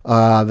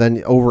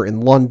 Then over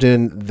in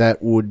London,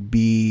 that would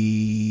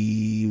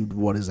be,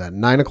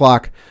 9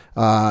 o'clock,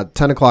 10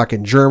 o'clock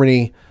in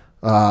Germany,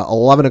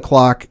 11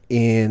 o'clock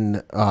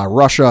in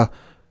Russia,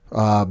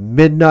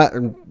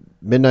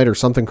 midnight or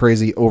something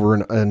crazy over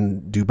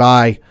in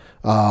Dubai,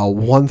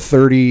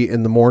 1:30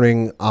 in the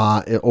morning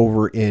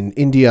over in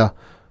India,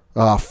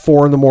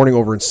 4 in the morning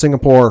over in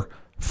Singapore,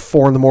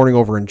 4 in the morning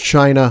over in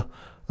China,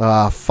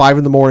 5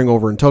 in the morning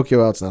over in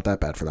Tokyo. It's not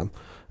that bad for them.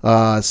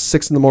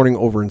 6 in the morning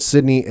over in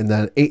Sydney, and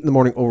then 8 in the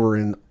morning over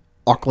in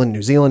Auckland,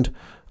 New Zealand.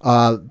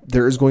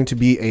 There is going to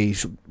be a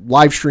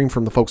live stream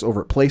from the folks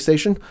over at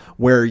PlayStation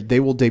where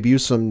they will debut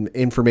some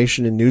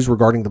information and news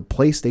regarding the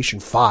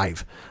PlayStation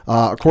 5.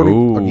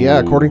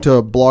 According to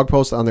a blog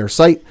post on their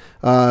site,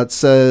 it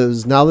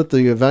says, now that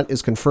the event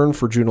is confirmed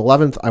for June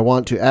 11th, I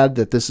want to add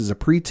that this is a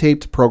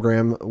pre-taped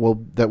program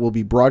that will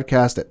be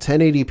broadcast at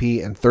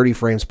 1080p and 30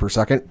 frames per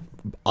second.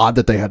 odd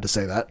that they had to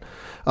say that.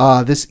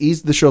 This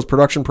eased the show's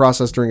production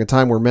process during a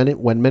time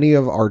when many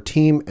of our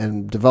team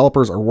and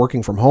developers are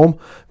working from home.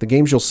 The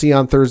games you'll see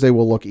on Thursday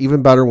will look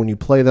even better when you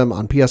play them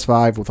on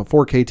PS5 with a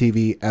 4K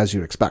TV, as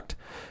you'd expect.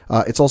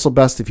 It's also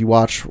best if you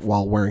watch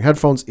while wearing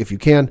headphones, if you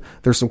can.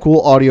 There's some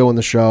cool audio in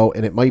the show,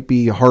 and it might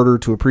be harder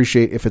to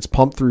appreciate if it's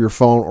pumped through your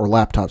phone or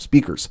laptop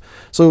speakers.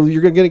 So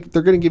they're going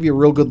to give you a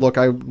real good look,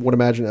 I would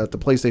imagine, at the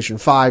PlayStation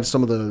 5,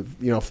 some of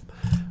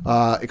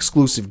the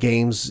exclusive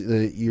games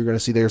that you're going to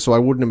see there. So I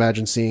wouldn't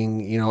imagine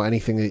seeing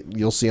anything that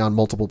you'll see on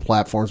multiple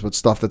platforms, but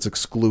stuff that's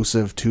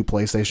exclusive to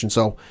PlayStation.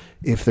 So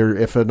if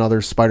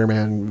another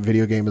Spider-Man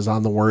video game is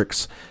on the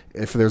works,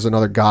 if there's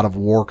another God of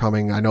War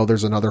coming, I know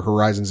there's another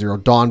Horizon Zero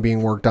Dawn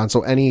being worked on.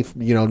 So any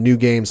new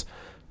games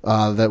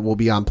that will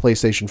be on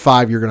PlayStation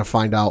 5, you're going to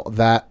find out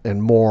that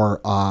and more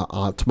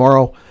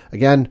tomorrow.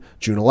 Again,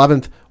 June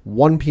 11th,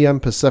 1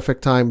 p.m.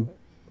 Pacific time,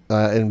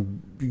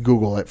 and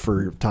Google it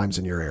for times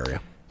in your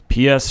area.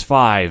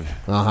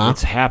 PS5.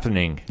 It's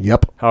happening.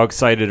 Yep. How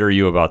excited are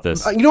you about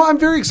this? I'm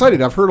very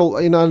excited. I've heard,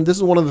 and this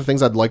is one of the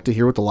things I'd like to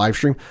hear with the live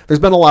stream. There's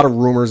been a lot of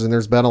rumors and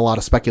there's been a lot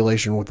of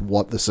speculation with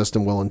what the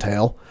system will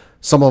entail.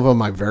 Some of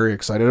them I'm very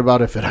excited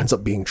about if it ends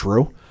up being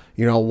true.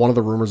 One of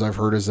the rumors I've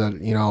heard is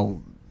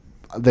that,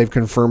 they've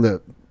confirmed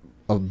that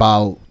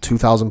about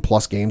 2,000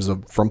 plus games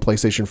from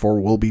PlayStation 4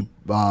 will be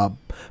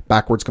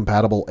backwards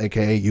compatible,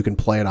 aka you can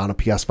play it on a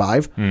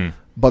PS5.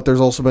 But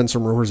there's also been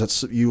some rumors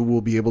that you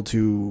will be able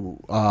to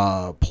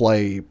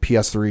play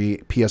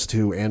PS3,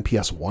 PS2, and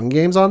PS1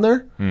 games on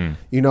there.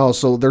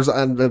 So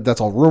and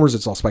that's all rumors.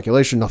 It's all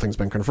speculation. Nothing's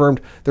been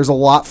confirmed. There's a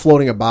lot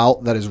floating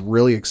about that is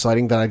really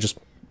exciting that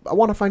I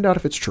want to find out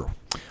if it's true.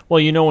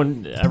 Well,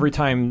 when every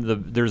time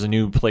there's a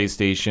new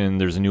PlayStation,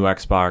 there's a new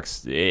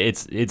Xbox,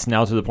 it's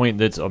now to the point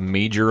that it's a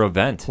major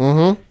event.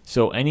 Mm-hmm.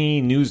 So any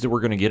news that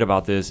we're going to get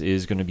about this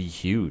is going to be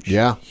huge.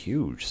 Yeah.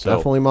 Huge. So,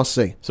 definitely must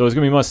see. So it's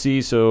going to be must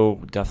see,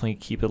 so definitely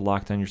keep it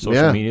locked on your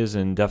social medias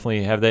and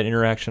definitely have that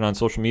interaction on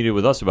social media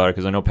with us about it,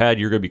 because I know, Pad,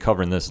 you're going to be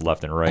covering this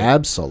left and right.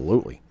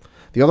 Absolutely.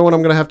 The other one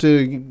I'm going to have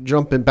to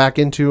jump back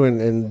into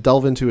and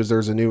delve into is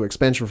there's a new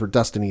expansion for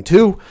Destiny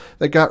 2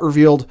 that got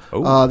revealed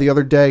the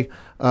other day.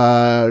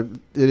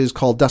 It is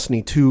called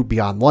Destiny 2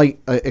 Beyond Light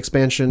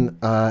expansion,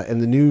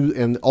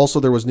 and also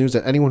there was news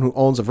that anyone who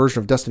owns a version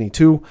of Destiny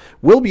 2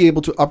 will be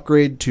able to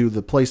upgrade to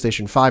the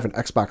PlayStation 5 and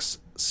Xbox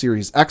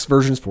Series X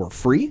versions for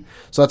free.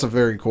 So that's a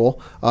very cool.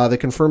 They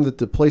confirmed that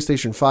the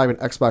PlayStation 5 and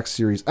Xbox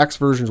Series X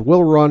versions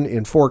will run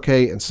in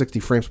 4K and 60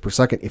 frames per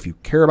second if you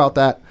care about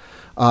that.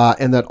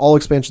 And that all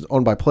expansions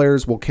owned by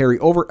players will carry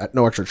over at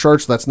no extra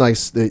charge. So that's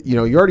nice. That you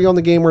already own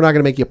the game. We're not going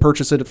to make you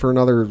purchase it for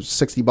another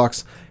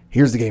 $60.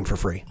 Here's the game for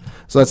free.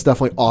 So that's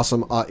definitely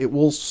awesome. It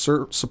will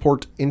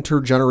support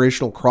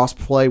intergenerational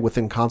crossplay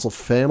within console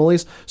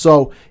families.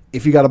 So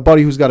if you got a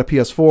buddy who's got a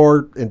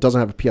PS4 and doesn't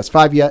have a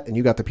PS5 yet, and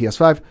you got the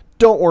PS5,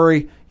 don't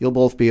worry, you'll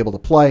both be able to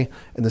play.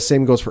 And the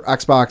same goes for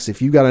Xbox.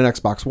 If you got an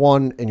Xbox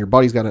One and your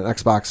buddy's got an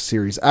Xbox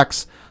Series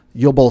X,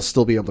 you'll both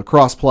still be able to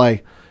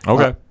crossplay.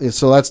 Okay.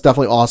 So that's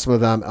definitely awesome of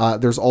them.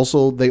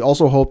 They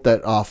also hope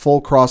that full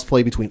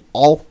crossplay between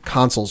all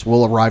consoles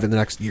will arrive in the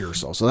next year or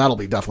so. So that'll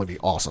definitely be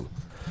awesome.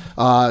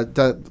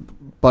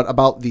 But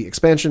about the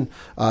expansion,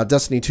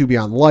 Destiny 2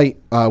 Beyond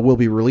Light will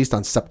be released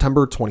on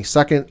September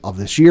 22nd of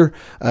this year,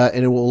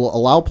 and it will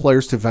allow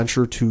players to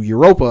venture to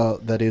Europa,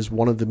 that is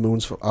one of the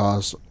moons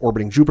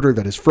orbiting Jupiter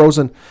that is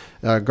frozen.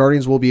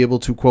 Guardians will be able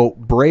to, quote,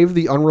 brave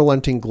the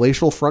unrelenting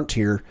glacial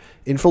frontier,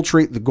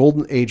 infiltrate the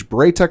Golden Age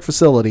Braytech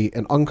facility,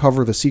 and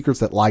uncover the secrets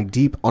that lie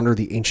deep under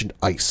the ancient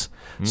ice.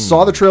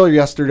 Saw the trailer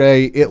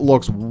yesterday. It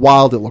looks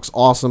wild. It looks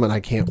awesome, and I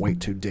can't wait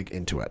to dig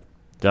into it.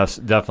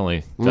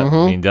 Definitely. I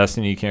mean,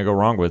 Destiny you can't go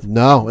wrong with.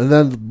 No. And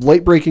then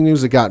late breaking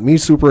news that got me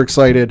super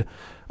excited.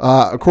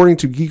 According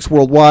to Geeks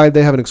Worldwide,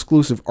 they have an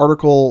exclusive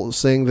article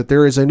saying that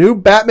there is a new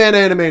Batman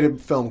animated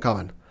film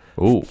coming.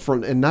 Ooh.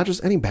 And not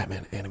just any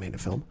Batman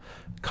animated film.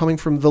 Coming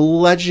from the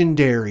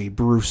legendary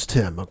Bruce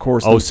Timm, of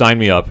course. Oh, sign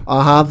me up.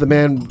 The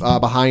man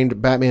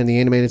behind Batman the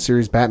Animated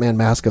Series, Batman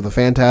Mask of the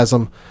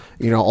Phantasm,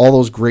 all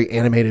those great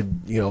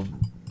animated,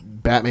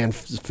 Batman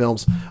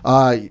films.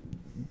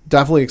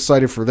 Definitely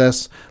excited for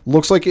this.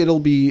 Looks like it'll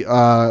be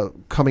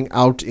coming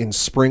out in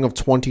spring of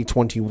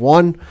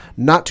 2021.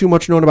 Not too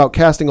much known about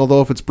casting,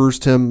 although if it's Bruce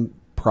Timm,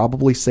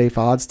 probably safe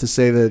odds to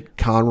say that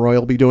Conroy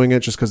will be doing it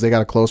just because they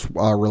got a close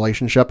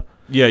relationship.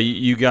 Yeah,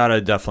 you got to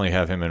definitely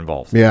have him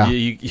involved. Yeah.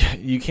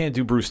 You can't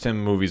do Bruce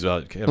Timm movies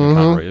without Kevin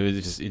Conroy.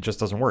 It just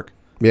doesn't work.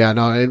 Yeah,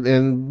 no,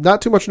 and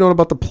not too much known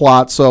about the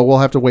plot, so we'll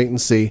have to wait and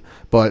see.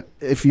 But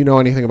if you know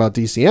anything about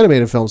DC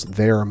animated films,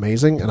 they are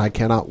amazing, and I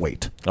cannot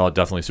wait. Oh,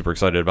 definitely super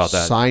excited about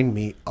that. Sign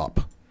me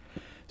up.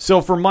 So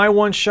for my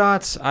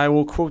one-shots, I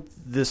will quote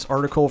this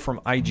article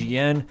from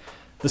IGN.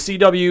 The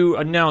CW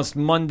announced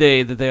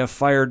Monday that they have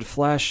fired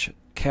Flash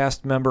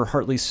cast member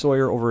Hartley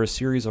Sawyer over a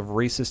series of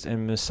racist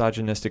and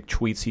misogynistic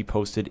tweets he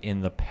posted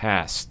in the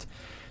past.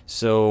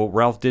 So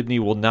Ralph Dibny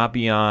will not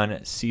be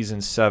on Season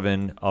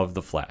 7 of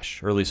The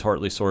Flash, or at least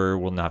Hartley Sawyer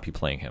will not be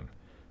playing him.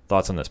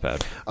 Thoughts on this,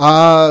 Pat?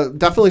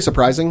 Definitely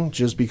surprising,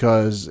 just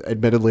because,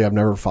 admittedly, I've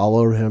never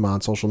followed him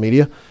on social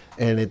media,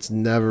 and it's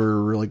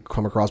never really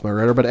come across my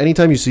radar. But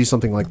anytime you see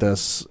something like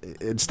this,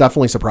 it's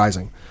definitely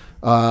surprising.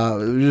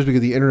 Just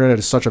because the internet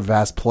is such a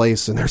vast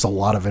place, and there's a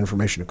lot of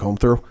information to comb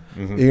through.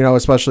 You know,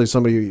 especially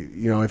somebody,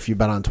 you know, if you've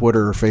been on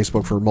Twitter or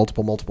Facebook for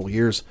multiple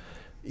years,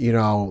 you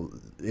know,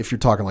 if you're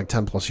talking like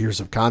 10 plus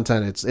years of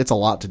content, it's a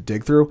lot to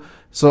dig through.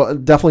 So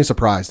definitely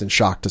surprised and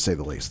shocked, to say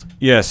the least.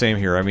 Yeah, same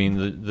here. I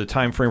mean, the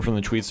time frame from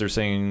the tweets, they're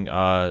saying,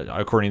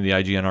 according to the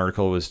IGN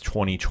article, was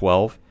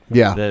 2012.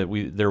 Yeah.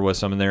 That there was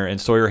some in there.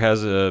 And Sawyer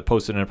has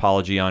posted an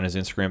apology on his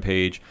Instagram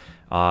page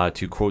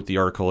to quote the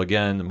article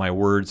again. My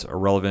words,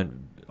 irrelevant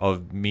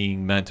of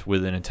being meant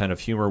with an intent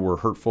of humor, were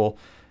hurtful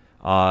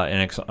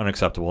and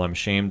unacceptable. I'm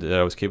ashamed that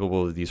I was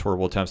capable of these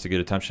horrible attempts to get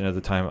attention at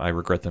the time. I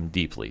regret them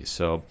deeply.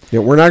 So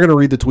yeah, we're not going to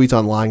read the tweets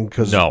online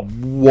because,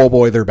 whoa,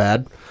 boy, they're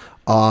bad.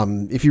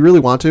 If you really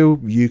want to,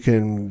 you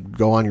can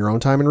go on your own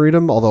time and read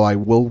them, although I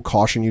will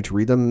caution you to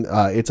read them.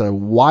 It's a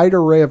wide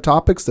array of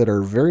topics that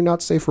are very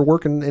not safe for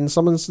work, and in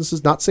some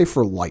instances, not safe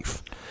for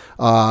life.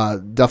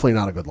 Definitely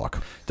not a good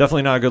look.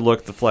 Definitely not a good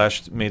look. The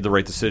Flash made the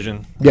right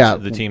decision. Yeah,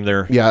 the team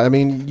there. Yeah, I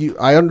mean,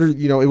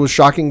 it was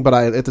shocking, but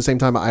at the same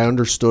time, I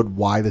understood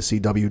why the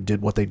CW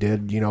did what they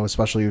did. You know,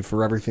 especially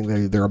for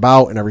everything they're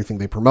about and everything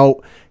they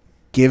promote.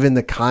 Given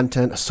the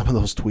content of some of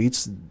those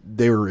tweets,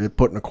 they were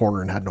put in a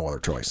corner and had no other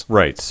choice.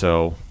 Right.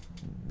 So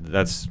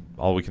that's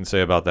all we can say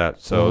about that.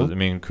 So I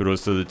mean,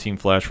 kudos to the Team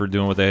Flash for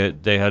doing what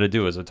they had to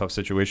do. It was a tough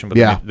situation,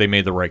 but they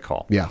made the right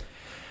call. Yeah.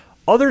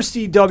 Other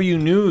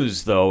CW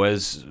news, though,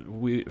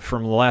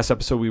 from the last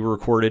episode we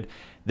recorded,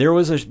 there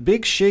was a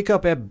big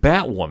shakeup at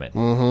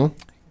Batwoman.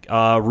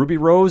 Ruby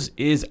Rose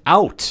is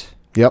out.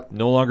 Yep.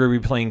 No longer be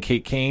playing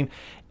Kate Kane.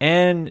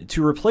 And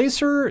to replace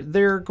her,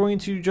 they're going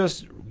to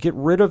just get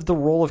rid of the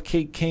role of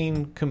Kate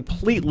Kane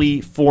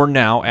completely for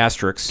now,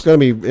 asterisk. It's going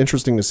to be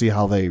interesting to see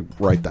how they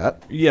write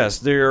that. Yes,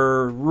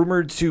 they're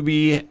rumored to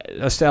be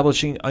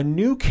establishing a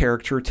new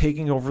character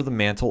taking over the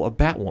mantle of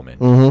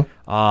Batwoman.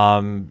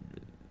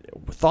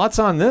 Thoughts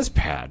on this,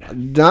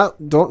 Pat?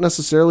 Don't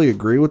necessarily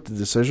agree with the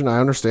decision. I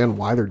understand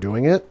why they're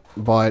doing it,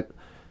 but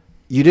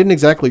you didn't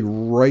exactly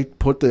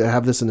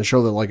have this in the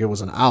show that like it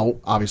was an out,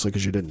 obviously,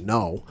 because you didn't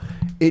know.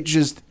 It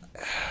just,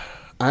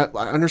 I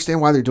understand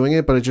why they're doing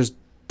it, but it just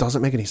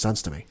doesn't make any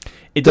sense to me.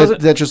 It doesn't.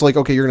 That's just like,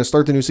 okay, you're going to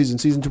start the new season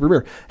 2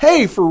 premiere.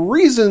 Hey, for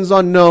reasons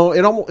unknown,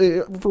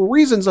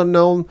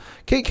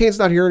 Kate Kane's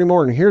not here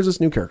anymore, and here's this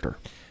new character.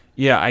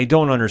 Yeah, I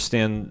don't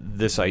understand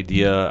this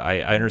idea.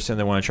 I understand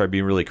they want to try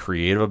being really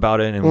creative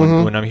about it,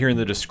 and when I'm hearing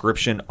the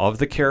description of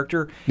the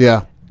character,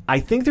 I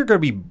think they're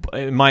going to be,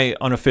 in my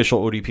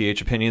unofficial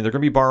ODPH opinion, they're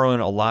going to be borrowing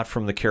a lot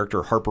from the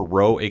character Harper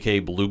Row, a.k.a.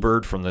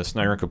 Bluebird, from the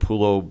Snyder and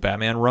Capullo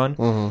Batman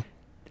run.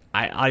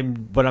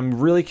 But I'm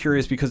really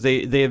curious because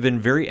they have been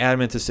very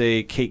adamant to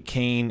say Kate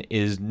Kane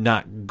is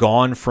not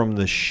gone from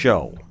the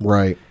show.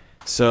 Right.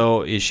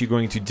 So is she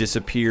going to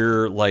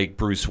disappear like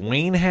Bruce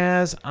Wayne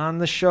has on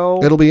the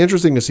show? It'll be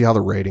interesting to see how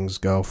the ratings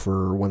go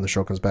for when the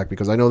show comes back,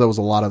 because I know there was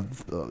a lot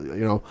of,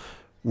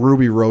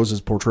 Ruby Rose's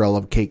portrayal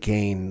of Kate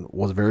Kane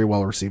was very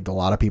well received. A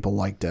lot of people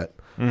liked it.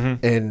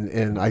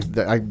 And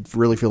I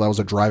really feel that was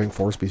a driving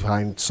force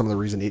behind some of the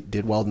reason it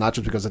did well, not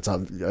just because it's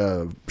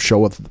a show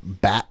with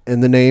Bat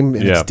in the name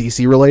and it's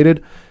DC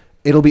related.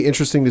 It'll be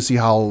interesting to see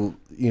how,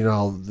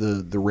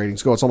 the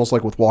ratings go. It's almost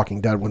like with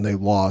Walking Dead when they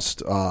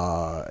lost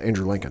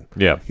Andrew Lincoln.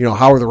 Yeah.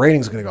 How are the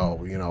ratings going to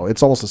go?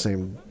 It's almost the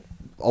same,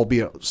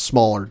 albeit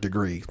smaller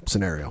degree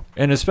scenario.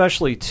 And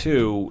especially,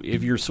 too,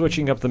 if you're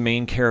switching up the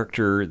main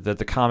character that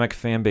the comic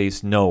fan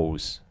base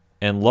knows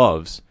and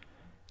loves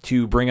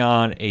to bring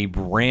on a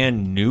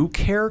brand new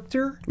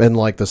character in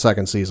like the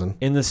second season.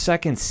 In the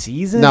second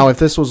season? Now, if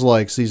this was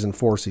like season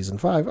 4, season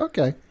 5,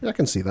 okay, I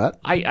can see that.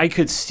 I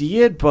could see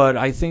it, but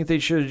I think they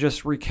should have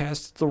just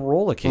recast the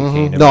role of Kate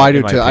Kane. No, I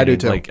do too. I do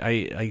too.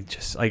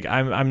 Like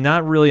I'm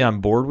not really on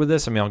board with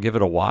this. I mean, I'll give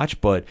it a watch,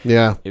 but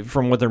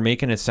from what they're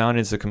making it sound,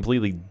 it's a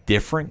completely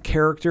different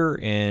character.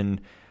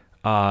 And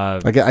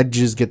I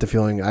just get the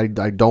feeling I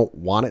don't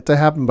want it to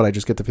happen, but I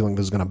just get the feeling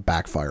this is going to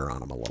backfire on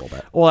them a little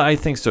bit. Well, I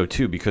think so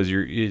too, because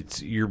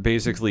you're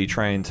basically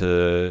trying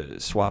to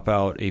swap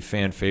out a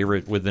fan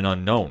favorite with an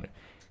unknown,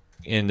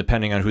 and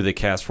depending on who they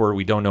cast for it,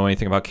 we don't know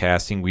anything about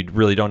casting. We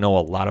really don't know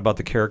a lot about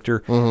the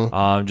character.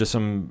 Just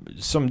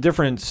some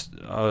different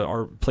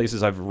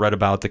places I've read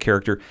about the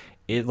character.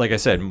 Like I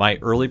said, my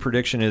early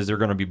prediction is they're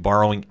going to be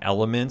borrowing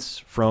elements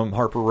from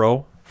Harper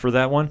Row for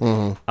that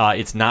one.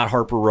 It's not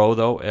Harper Row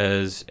though,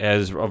 as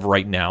of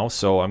right now.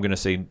 So I'm going to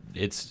say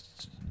it's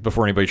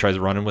before anybody tries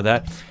running with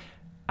that.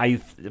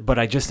 But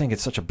I just think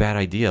it's such a bad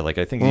idea. Like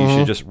I think you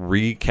should just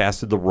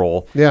recasted the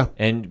role,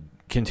 and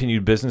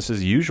continued business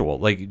as usual.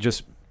 Like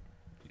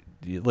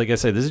I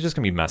said, this is just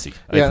going to be messy.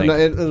 I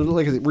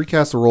think.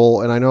 Recast the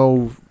role, and I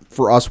know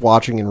for us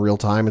watching in real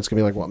time, it's going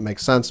to be like what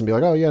makes sense and be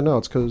like, oh yeah, no,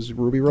 it's because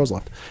Ruby Rose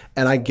left.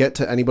 And I get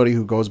to anybody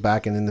who goes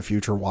back and in the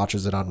future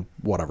watches it on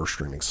whatever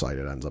streaming site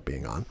it ends up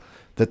being on,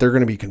 that they're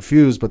going to be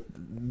confused, but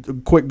a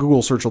quick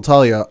Google search will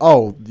tell you,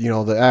 oh,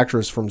 the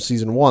actress from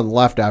season 1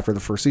 left after the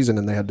first season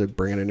and they had to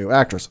bring in a new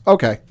actress.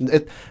 Okay.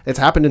 It's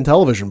happened in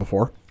television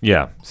before.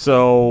 Yeah.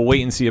 So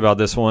wait and see about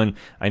this one.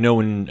 I know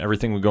when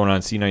everything was going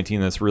on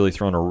C-19, that's really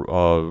thrown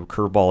a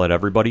curveball at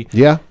everybody.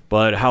 Yeah.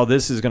 But how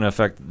this is going to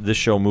affect this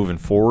show moving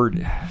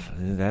forward,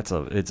 it's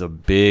a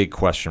big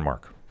question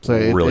mark. So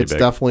really it's big.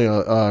 definitely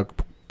a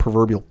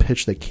proverbial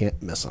pitch they can't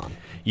miss on.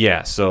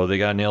 Yeah, so they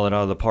got to nail it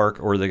out of the park,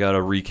 or they got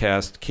to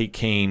recast Kate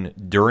Kane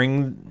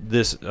during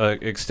this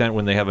extent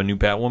when they have a new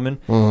Batwoman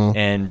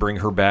and bring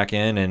her back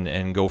in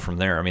and go from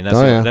there. I mean,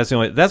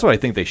 that's what I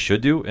think they should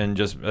do, and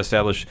just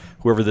establish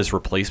whoever this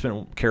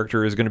replacement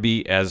character is going to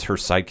be as her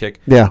sidekick.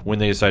 Yeah. When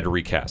they decide to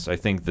recast, I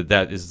think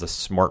that is the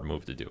smart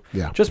move to do.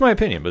 Yeah. Just my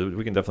opinion, but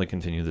we can definitely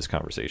continue this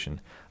conversation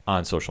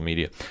on social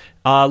media.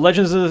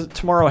 Legends of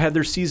Tomorrow had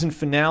their season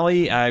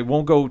finale. I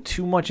won't go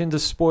too much into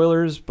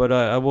spoilers, but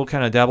I will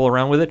kind of dabble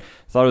around with it.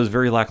 Thought it was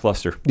very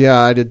lackluster. Yeah,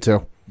 I did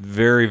too.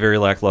 Very, very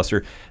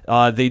lackluster.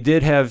 They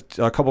did have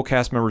a couple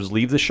cast members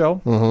leave the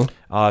show.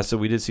 So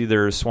we did see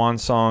their swan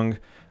song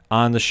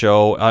on the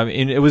show.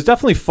 And it was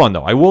definitely fun,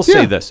 though. I will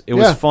say this. It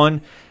was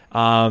fun.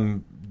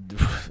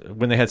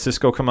 When they had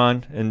Cisco come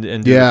on and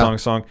do the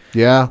song.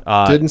 Yeah,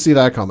 didn't see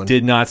that coming.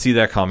 Did not see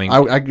that coming.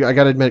 I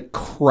got to admit,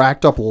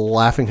 cracked up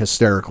laughing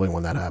hysterically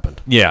when that happened.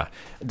 Yeah,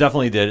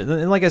 definitely did.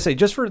 And like I say,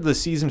 just for the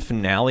season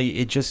finale,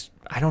 it just,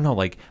 I don't know,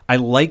 like, I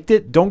liked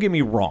it. Don't get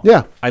me wrong.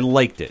 Yeah. I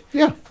liked it.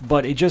 Yeah.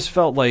 But it just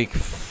felt like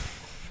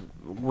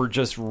we're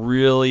just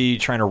really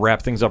trying to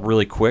wrap things up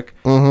really quick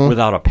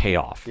without a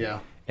payoff. Yeah.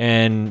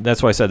 And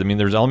that's why I said, I mean,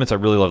 there's elements I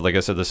really love. Like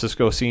I said, the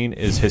Cisco scene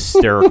is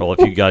hysterical if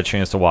you got a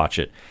chance to watch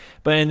it.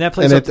 But in that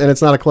place, and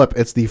it's not a clip;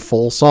 it's the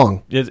full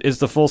song. It's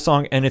the full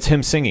song, and it's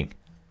him singing.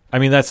 I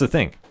mean, that's the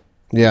thing.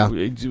 Yeah.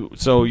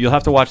 So you'll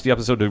have to watch the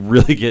episode to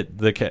really get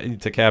to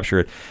capture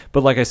it.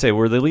 But like I say,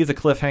 where they leave the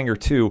cliffhanger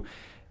too,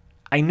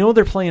 I know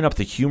they're playing up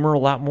the humor a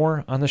lot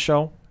more on the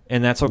show,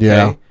 and that's okay.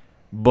 Yeah.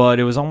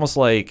 But it was almost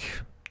like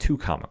too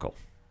comical.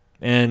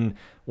 And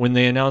when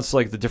they announced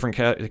like the different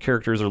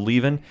characters are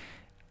leaving,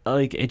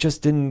 like it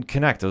just didn't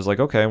connect. I was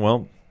like, okay,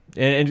 well.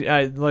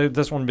 And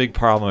that's one big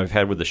problem I've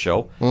had with the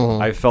show.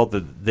 I felt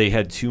that they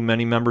had too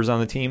many members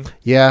on the team.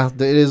 Yeah, it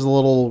is a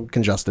little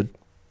congested.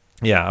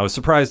 Yeah, I was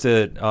surprised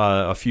at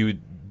a few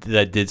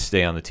that did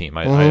stay on the team.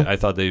 I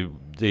thought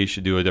they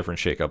should do a different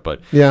shakeup. But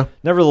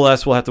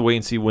nevertheless, we'll have to wait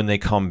and see when they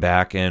come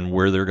back and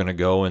where they're going to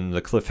go. And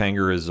the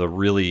cliffhanger is a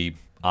really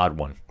odd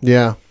one.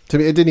 Yeah, to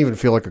me, it didn't even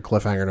feel like a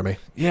cliffhanger to me.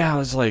 Yeah, I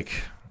was like...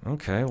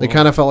 Okay. Well, it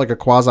kind of felt like a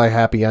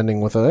quasi-happy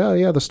ending with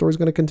the story's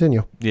going to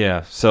continue.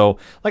 Yeah. So,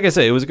 like I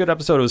say, it was a good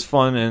episode. It was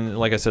fun. And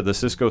like I said, the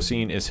Cisco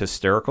scene is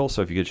hysterical.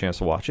 So if you get a chance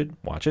to watch it.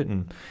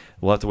 And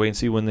we'll have to wait and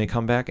see when they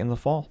come back in the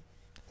fall.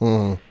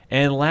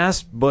 And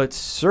last but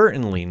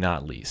certainly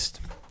not least,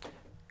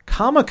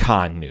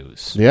 Comic-Con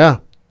news. Yeah.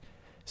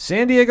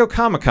 San Diego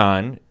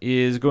Comic-Con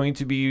is going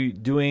to be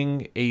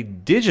doing a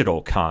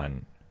digital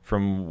con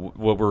from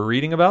what we're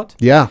reading about.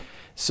 Yeah.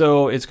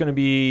 So it's going to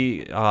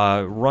be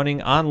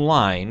running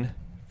online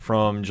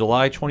from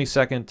July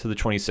 22nd to the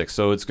 26th.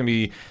 So it's going to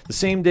be the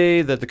same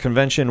day that the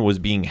convention was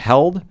being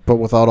held. But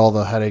without all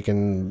the headache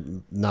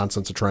and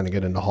nonsense of trying to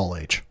get into Hall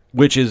H.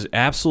 Which is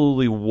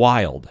absolutely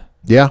wild.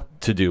 Yeah.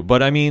 To do.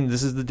 But, I mean,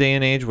 this is the day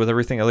and age with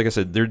everything. Like I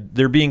said,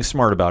 they're being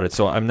smart about it.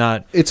 So I'm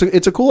not... It's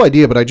a cool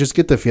idea, but I just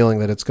get the feeling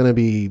that it's going to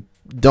be...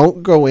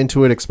 Don't go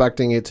into it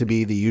expecting it to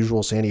be the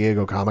usual San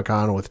Diego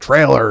Comic-Con with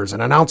trailers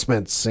and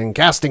announcements and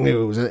casting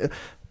news.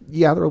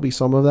 Yeah, there will be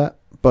some of that,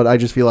 but I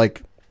just feel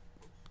like,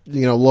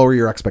 lower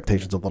your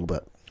expectations a little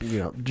bit.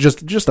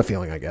 Just a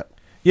feeling I get.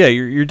 Yeah,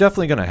 you're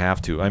definitely going to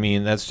have to. I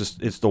mean,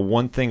 it's the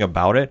one thing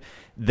about it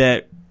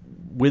that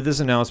with this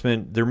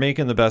announcement, they're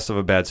making the best of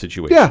a bad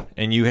situation. Yeah.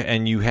 And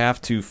you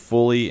have to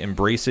fully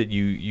embrace it.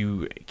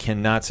 You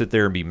cannot sit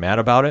there and be mad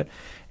about it.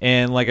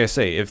 And like I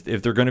say, if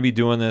they're going to be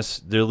doing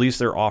this, at least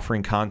they're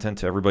offering content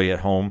to everybody at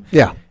home.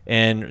 Yeah.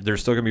 And they're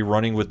still going to be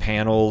running with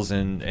panels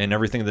and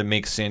everything that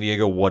makes San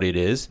Diego what it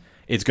is.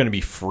 It's going to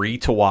be free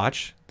to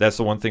watch. That's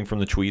the one thing from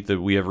the tweet that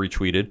we have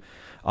retweeted.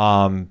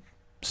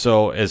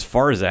 So as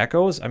far as that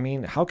goes, I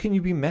mean, how can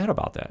you be mad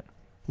about that?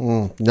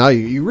 No,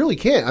 you really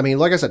can't. I mean,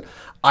 like I said,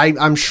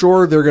 I'm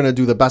sure they're going to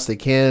do the best they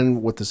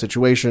can with the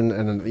situation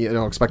and,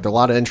 expect a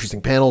lot of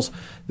interesting panels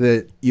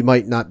that you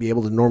might not be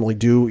able to normally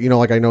do.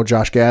 Like I know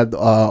Josh Gad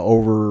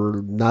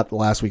over, not the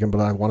last weekend,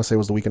 but I want to say it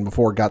was the weekend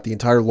before, got the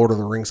entire Lord of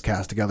the Rings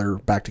cast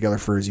back together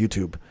for his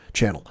YouTube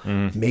channel.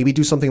 Maybe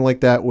do something like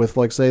that with,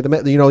 like, say,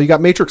 you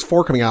got Matrix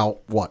 4 coming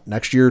out,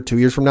 next year, 2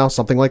 years from now,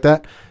 something like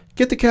that.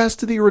 Get the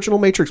cast to the original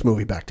Matrix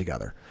movie back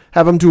together.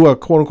 Have them do a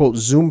quote-unquote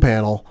Zoom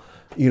panel,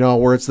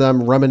 where it's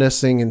them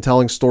reminiscing and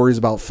telling stories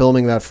about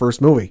filming that first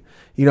movie.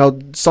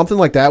 Something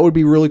like that would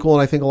be really cool,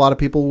 and I think a lot of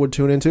people would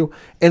tune into.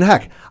 And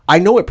heck, I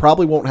know it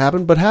probably won't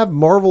happen, but have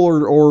Marvel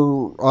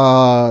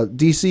or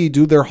DC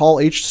do their Hall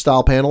H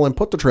style panel and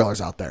put the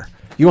trailers out there.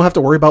 You don't have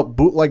to worry about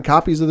bootleg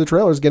copies of the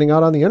trailers getting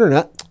out on the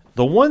internet.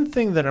 The one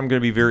thing that I'm going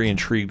to be very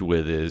intrigued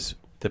with is,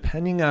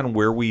 depending on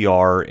where we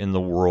are in the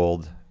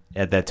world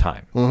at that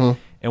time,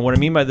 And what I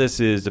mean by this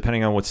is,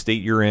 depending on what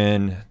state you're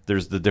in,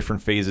 there's the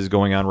different phases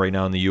going on right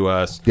now in the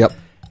U.S. Yep.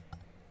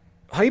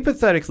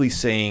 Hypothetically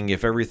saying,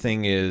 if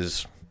everything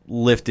is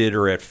lifted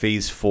or at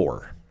phase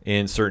 4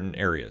 in certain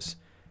areas,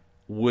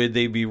 would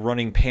they be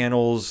running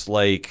panels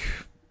like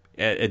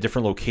at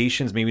different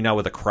locations, maybe not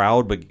with a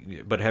crowd,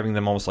 but having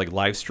them almost like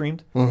live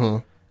streamed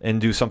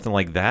and do something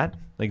like that?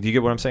 Like, do you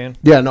get what I'm saying?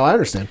 Yeah, no, I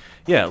understand.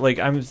 Yeah, like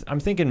I'm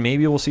thinking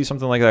maybe we'll see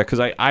something like that,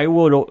 because I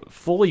would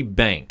fully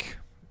bank,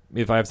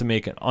 if I have to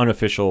make an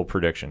unofficial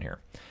prediction here,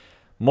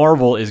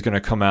 Marvel is going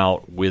to come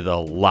out with a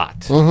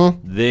lot.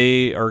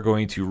 They are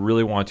going to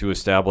really want to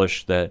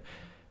establish that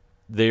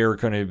they are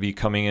going to be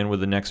coming in with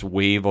the next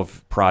wave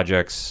of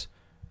projects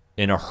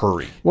in a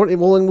hurry.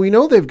 Well, and we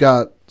know they've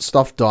got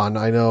stuff done.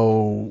 I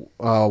know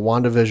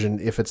WandaVision,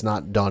 if it's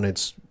not done,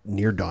 it's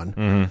near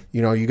done.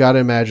 You know, you got to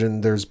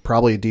imagine there's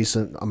probably a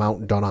decent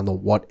amount done on the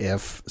What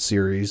If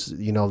series.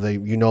 You know,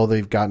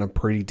 they've gotten a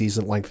pretty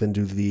decent length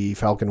into the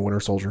Falcon Winter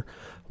Soldier.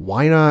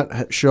 Why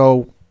not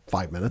show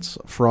 5 minutes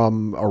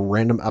from a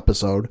random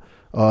episode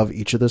of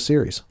each of the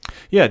series?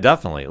 Yeah,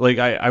 definitely. Like,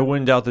 I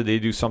wouldn't doubt that they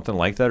do something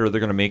like that, or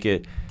they're going to make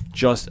it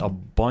just a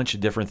bunch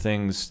of different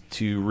things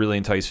to really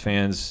entice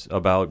fans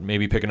about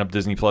maybe picking up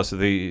Disney Plus if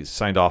they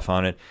signed off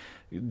on it.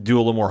 Do a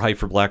little more hype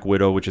for Black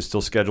Widow, which is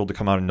still scheduled to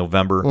come out in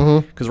November.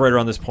 Because right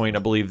around this point, I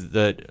believe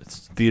that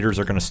theaters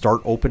are going to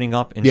start opening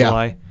up in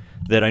July.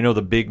 That I know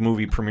the big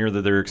movie premiere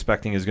that they're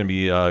expecting is going to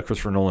be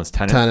Christopher Nolan's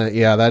Tenet.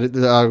 Yeah,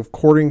 that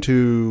according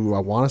to, I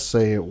want to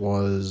say it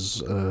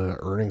was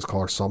earnings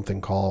call or something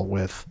call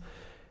with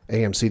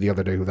AMC the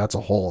other day. That's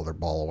a whole other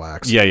ball of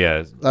wax.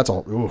 Yeah. That's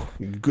all. Ooh.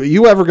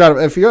 You ever got,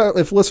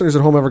 if listeners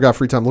at home ever got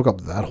free time, look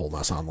up that whole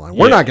mess online.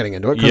 We're not getting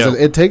into it because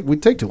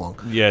we'd take too long.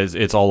 Yeah,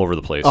 it's all over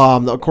the place.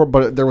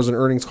 But there was an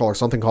earnings call or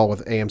something call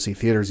with AMC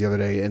theaters the other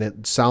day, and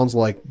it sounds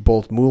like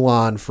both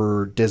Mulan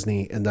for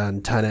Disney and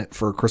then Tenet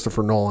for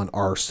Christopher Nolan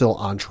are still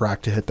on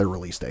track to hit their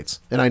release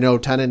dates. And I know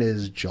Tenet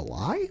is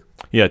July.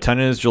 Yeah,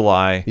 Tenet is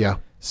July. Yeah.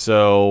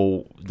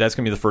 So that's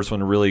going to be the first one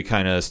to really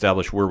kind of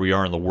establish where we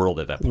are in the world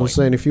at that point. I was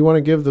saying, if you want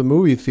to give the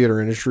movie theater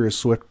industry a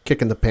swift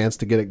kick in the pants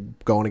to get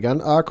it going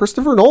again,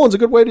 Christopher Nolan's a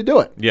good way to do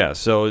it. Yeah,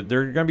 so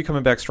they're going to be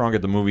coming back strong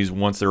at the movies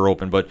once they're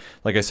open. But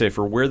like I say,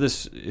 for where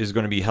this is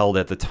going to be held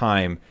at the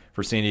time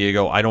for San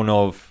Diego, I don't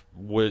know if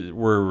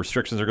where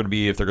restrictions are going to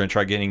be, if they're going to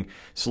try getting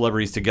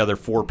celebrities together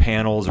for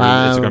panels, or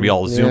it's going to be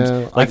all Zooms.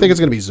 Yeah, I think it's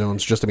going to be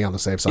Zooms, just to be on the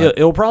safe side.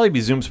 It'll probably be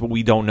Zooms, but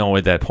we don't know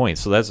at that point.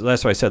 So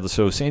that's why I said,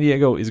 so San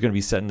Diego is going to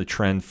be setting the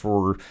trend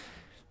for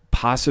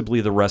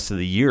possibly the rest of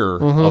the year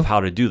of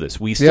how to do this.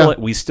 We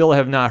still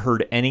have not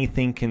heard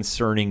anything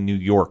concerning New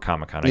York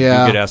Comic-Con. I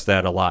do get asked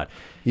that a lot.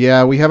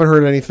 Yeah, we haven't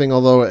heard anything,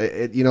 although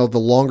the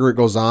longer it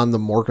goes on, the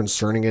more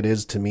concerning it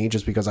is to me,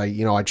 just because I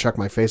check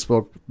my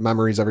Facebook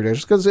memories every day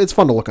just because it's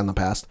fun to look in the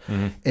past.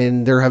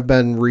 And there have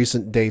been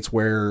recent dates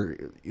where,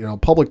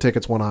 public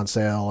tickets went on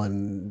sale,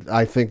 and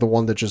I think the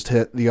one that just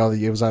hit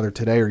it was either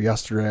today or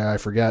yesterday, I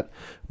forget,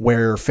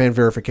 where fan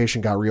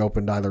verification got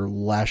reopened either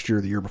last year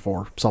or the year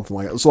before, something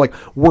like that. So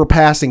we're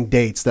passing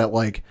dates that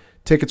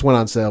tickets went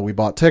on sale, we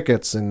bought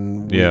tickets,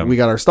 and we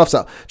got our stuff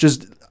out.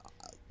 Just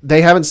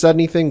they haven't said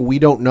anything. We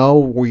don't know.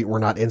 We're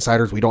not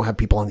insiders. We don't have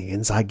people on the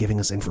inside giving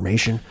us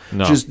information.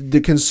 No. Just the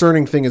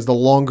concerning thing is the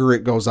longer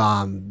it goes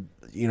on,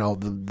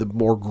 the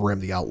more grim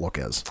the outlook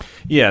is.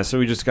 Yeah, so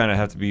we just kind of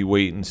have to be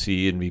wait and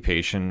see and be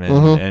patient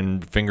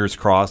and fingers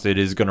crossed it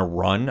is going to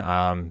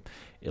run.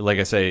 Like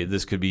I say,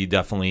 this could be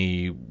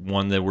definitely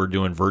one that we're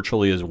doing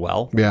virtually as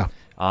well. Yeah.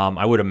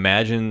 I would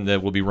imagine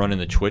that we'll be running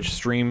the Twitch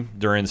stream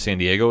during San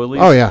Diego at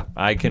least. Oh, yeah.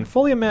 I can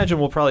fully imagine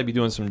we'll probably be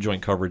doing some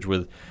joint coverage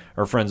with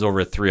our friends over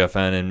at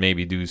 3FN and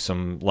maybe do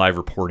some live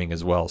reporting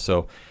as well.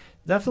 So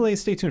definitely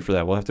stay tuned for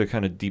that. We'll have to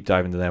kind of deep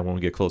dive into that when we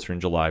get closer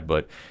in July.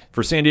 But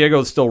for San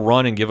Diego to still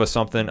run and give us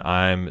something,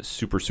 I'm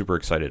super, super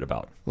excited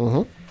about.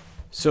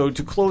 So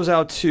to close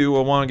out, too, I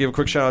want to give a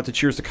quick shout out to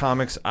Cheers to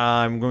Comics.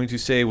 I'm going to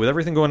say, with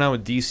everything going on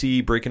with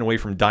DC, breaking away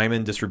from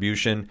Diamond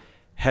Distribution,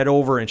 head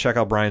over and check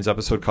out Brian's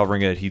episode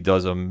covering it. He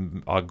does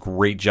a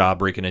great job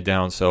breaking it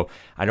down. So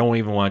I don't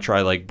even want to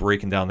try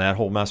breaking down that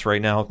whole mess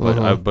right now.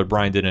 But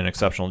Brian did an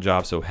exceptional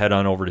job. So head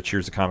on over to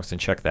Cheers to Comics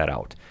and check that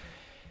out.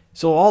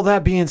 So all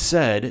that being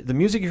said, the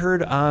music you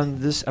heard on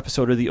this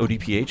episode of the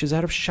ODPH is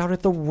that of Shout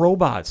at the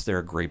Robots. They're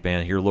a great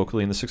band here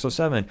locally in the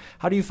 607.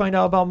 How do you find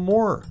out about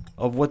more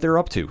of what they're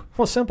up to?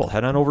 Well, simple.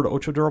 Head on over to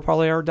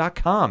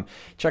ochodoroparlear.com.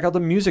 Check out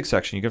the music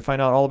section. You can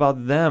find out all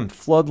about them,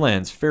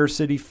 Floodlands, Fair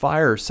City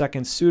Fire,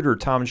 Second Suitor,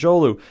 Tom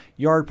Jolu,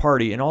 Yard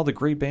Party, and all the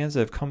great bands that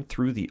have come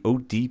through the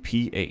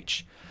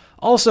ODPH.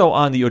 Also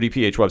on the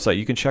ODPH website,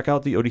 you can check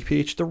out the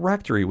ODPH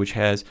directory, which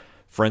has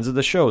friends of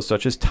the show,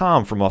 such as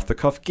Tom from Off the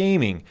Cuff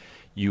Gaming.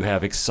 You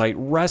have Excite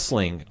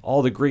Wrestling,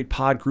 all the great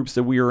pod groups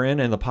that we are in,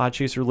 and the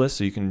Podchaser list,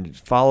 so you can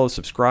follow,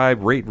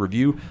 subscribe, rate,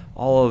 review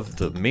all of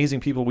the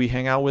amazing people we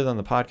hang out with on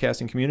the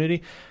podcasting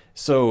community.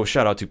 So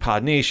shout out to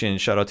Pod Nation,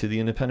 shout out to the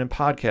Independent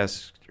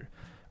Podcast,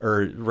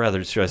 or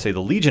rather, should I say the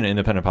Legion of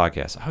Independent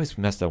Podcasts. I always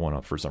mess that one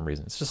up for some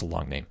reason. It's just a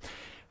long name.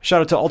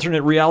 Shout out to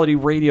Alternate Reality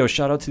Radio.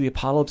 Shout out to the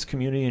Apocalypse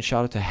community. And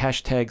shout out to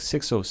hashtag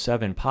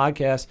 607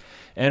 podcast.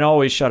 And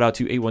always shout out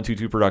to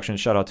 8122 Productions.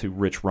 Shout out to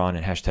Rich Ron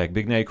and hashtag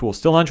Big Nay Cool.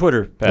 Still on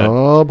Twitter, Pat.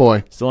 Oh,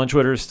 boy. Still on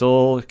Twitter.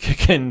 Still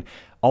kicking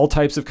all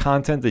types of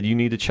content that you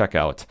need to check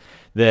out.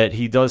 That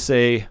he does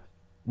say,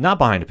 not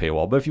behind a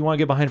paywall, but if you want to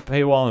get behind a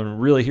paywall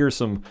and really hear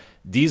some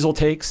diesel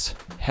takes,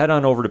 head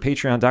on over to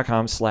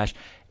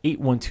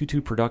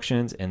patreon.com/8122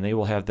 Productions, and they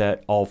will have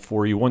that all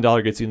for you.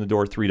 $1 gets you in the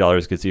door,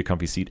 $3 gets you a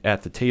comfy seat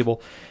at the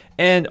table.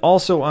 And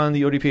also on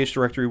the ODPH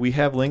directory, we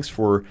have links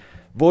for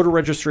voter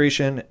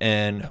registration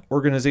and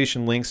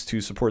organization links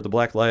to support the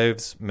Black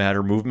Lives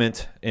Matter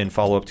movement and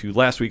follow up to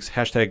last week's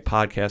hashtag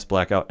podcast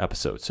blackout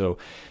episode. So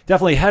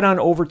definitely head on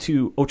over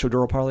to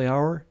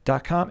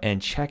OchoDuroParleyHour.com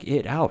and check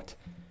it out,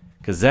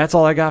 because that's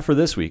all I got for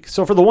this week.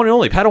 So for the one and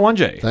only Padawan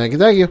Thank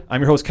you. I'm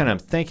your host, Ken M.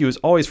 Thank you as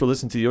always for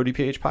listening to the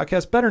ODPH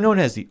podcast, better known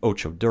as the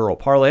Ocho Duro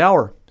Parlay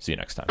Hour. See you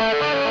next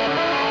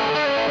time.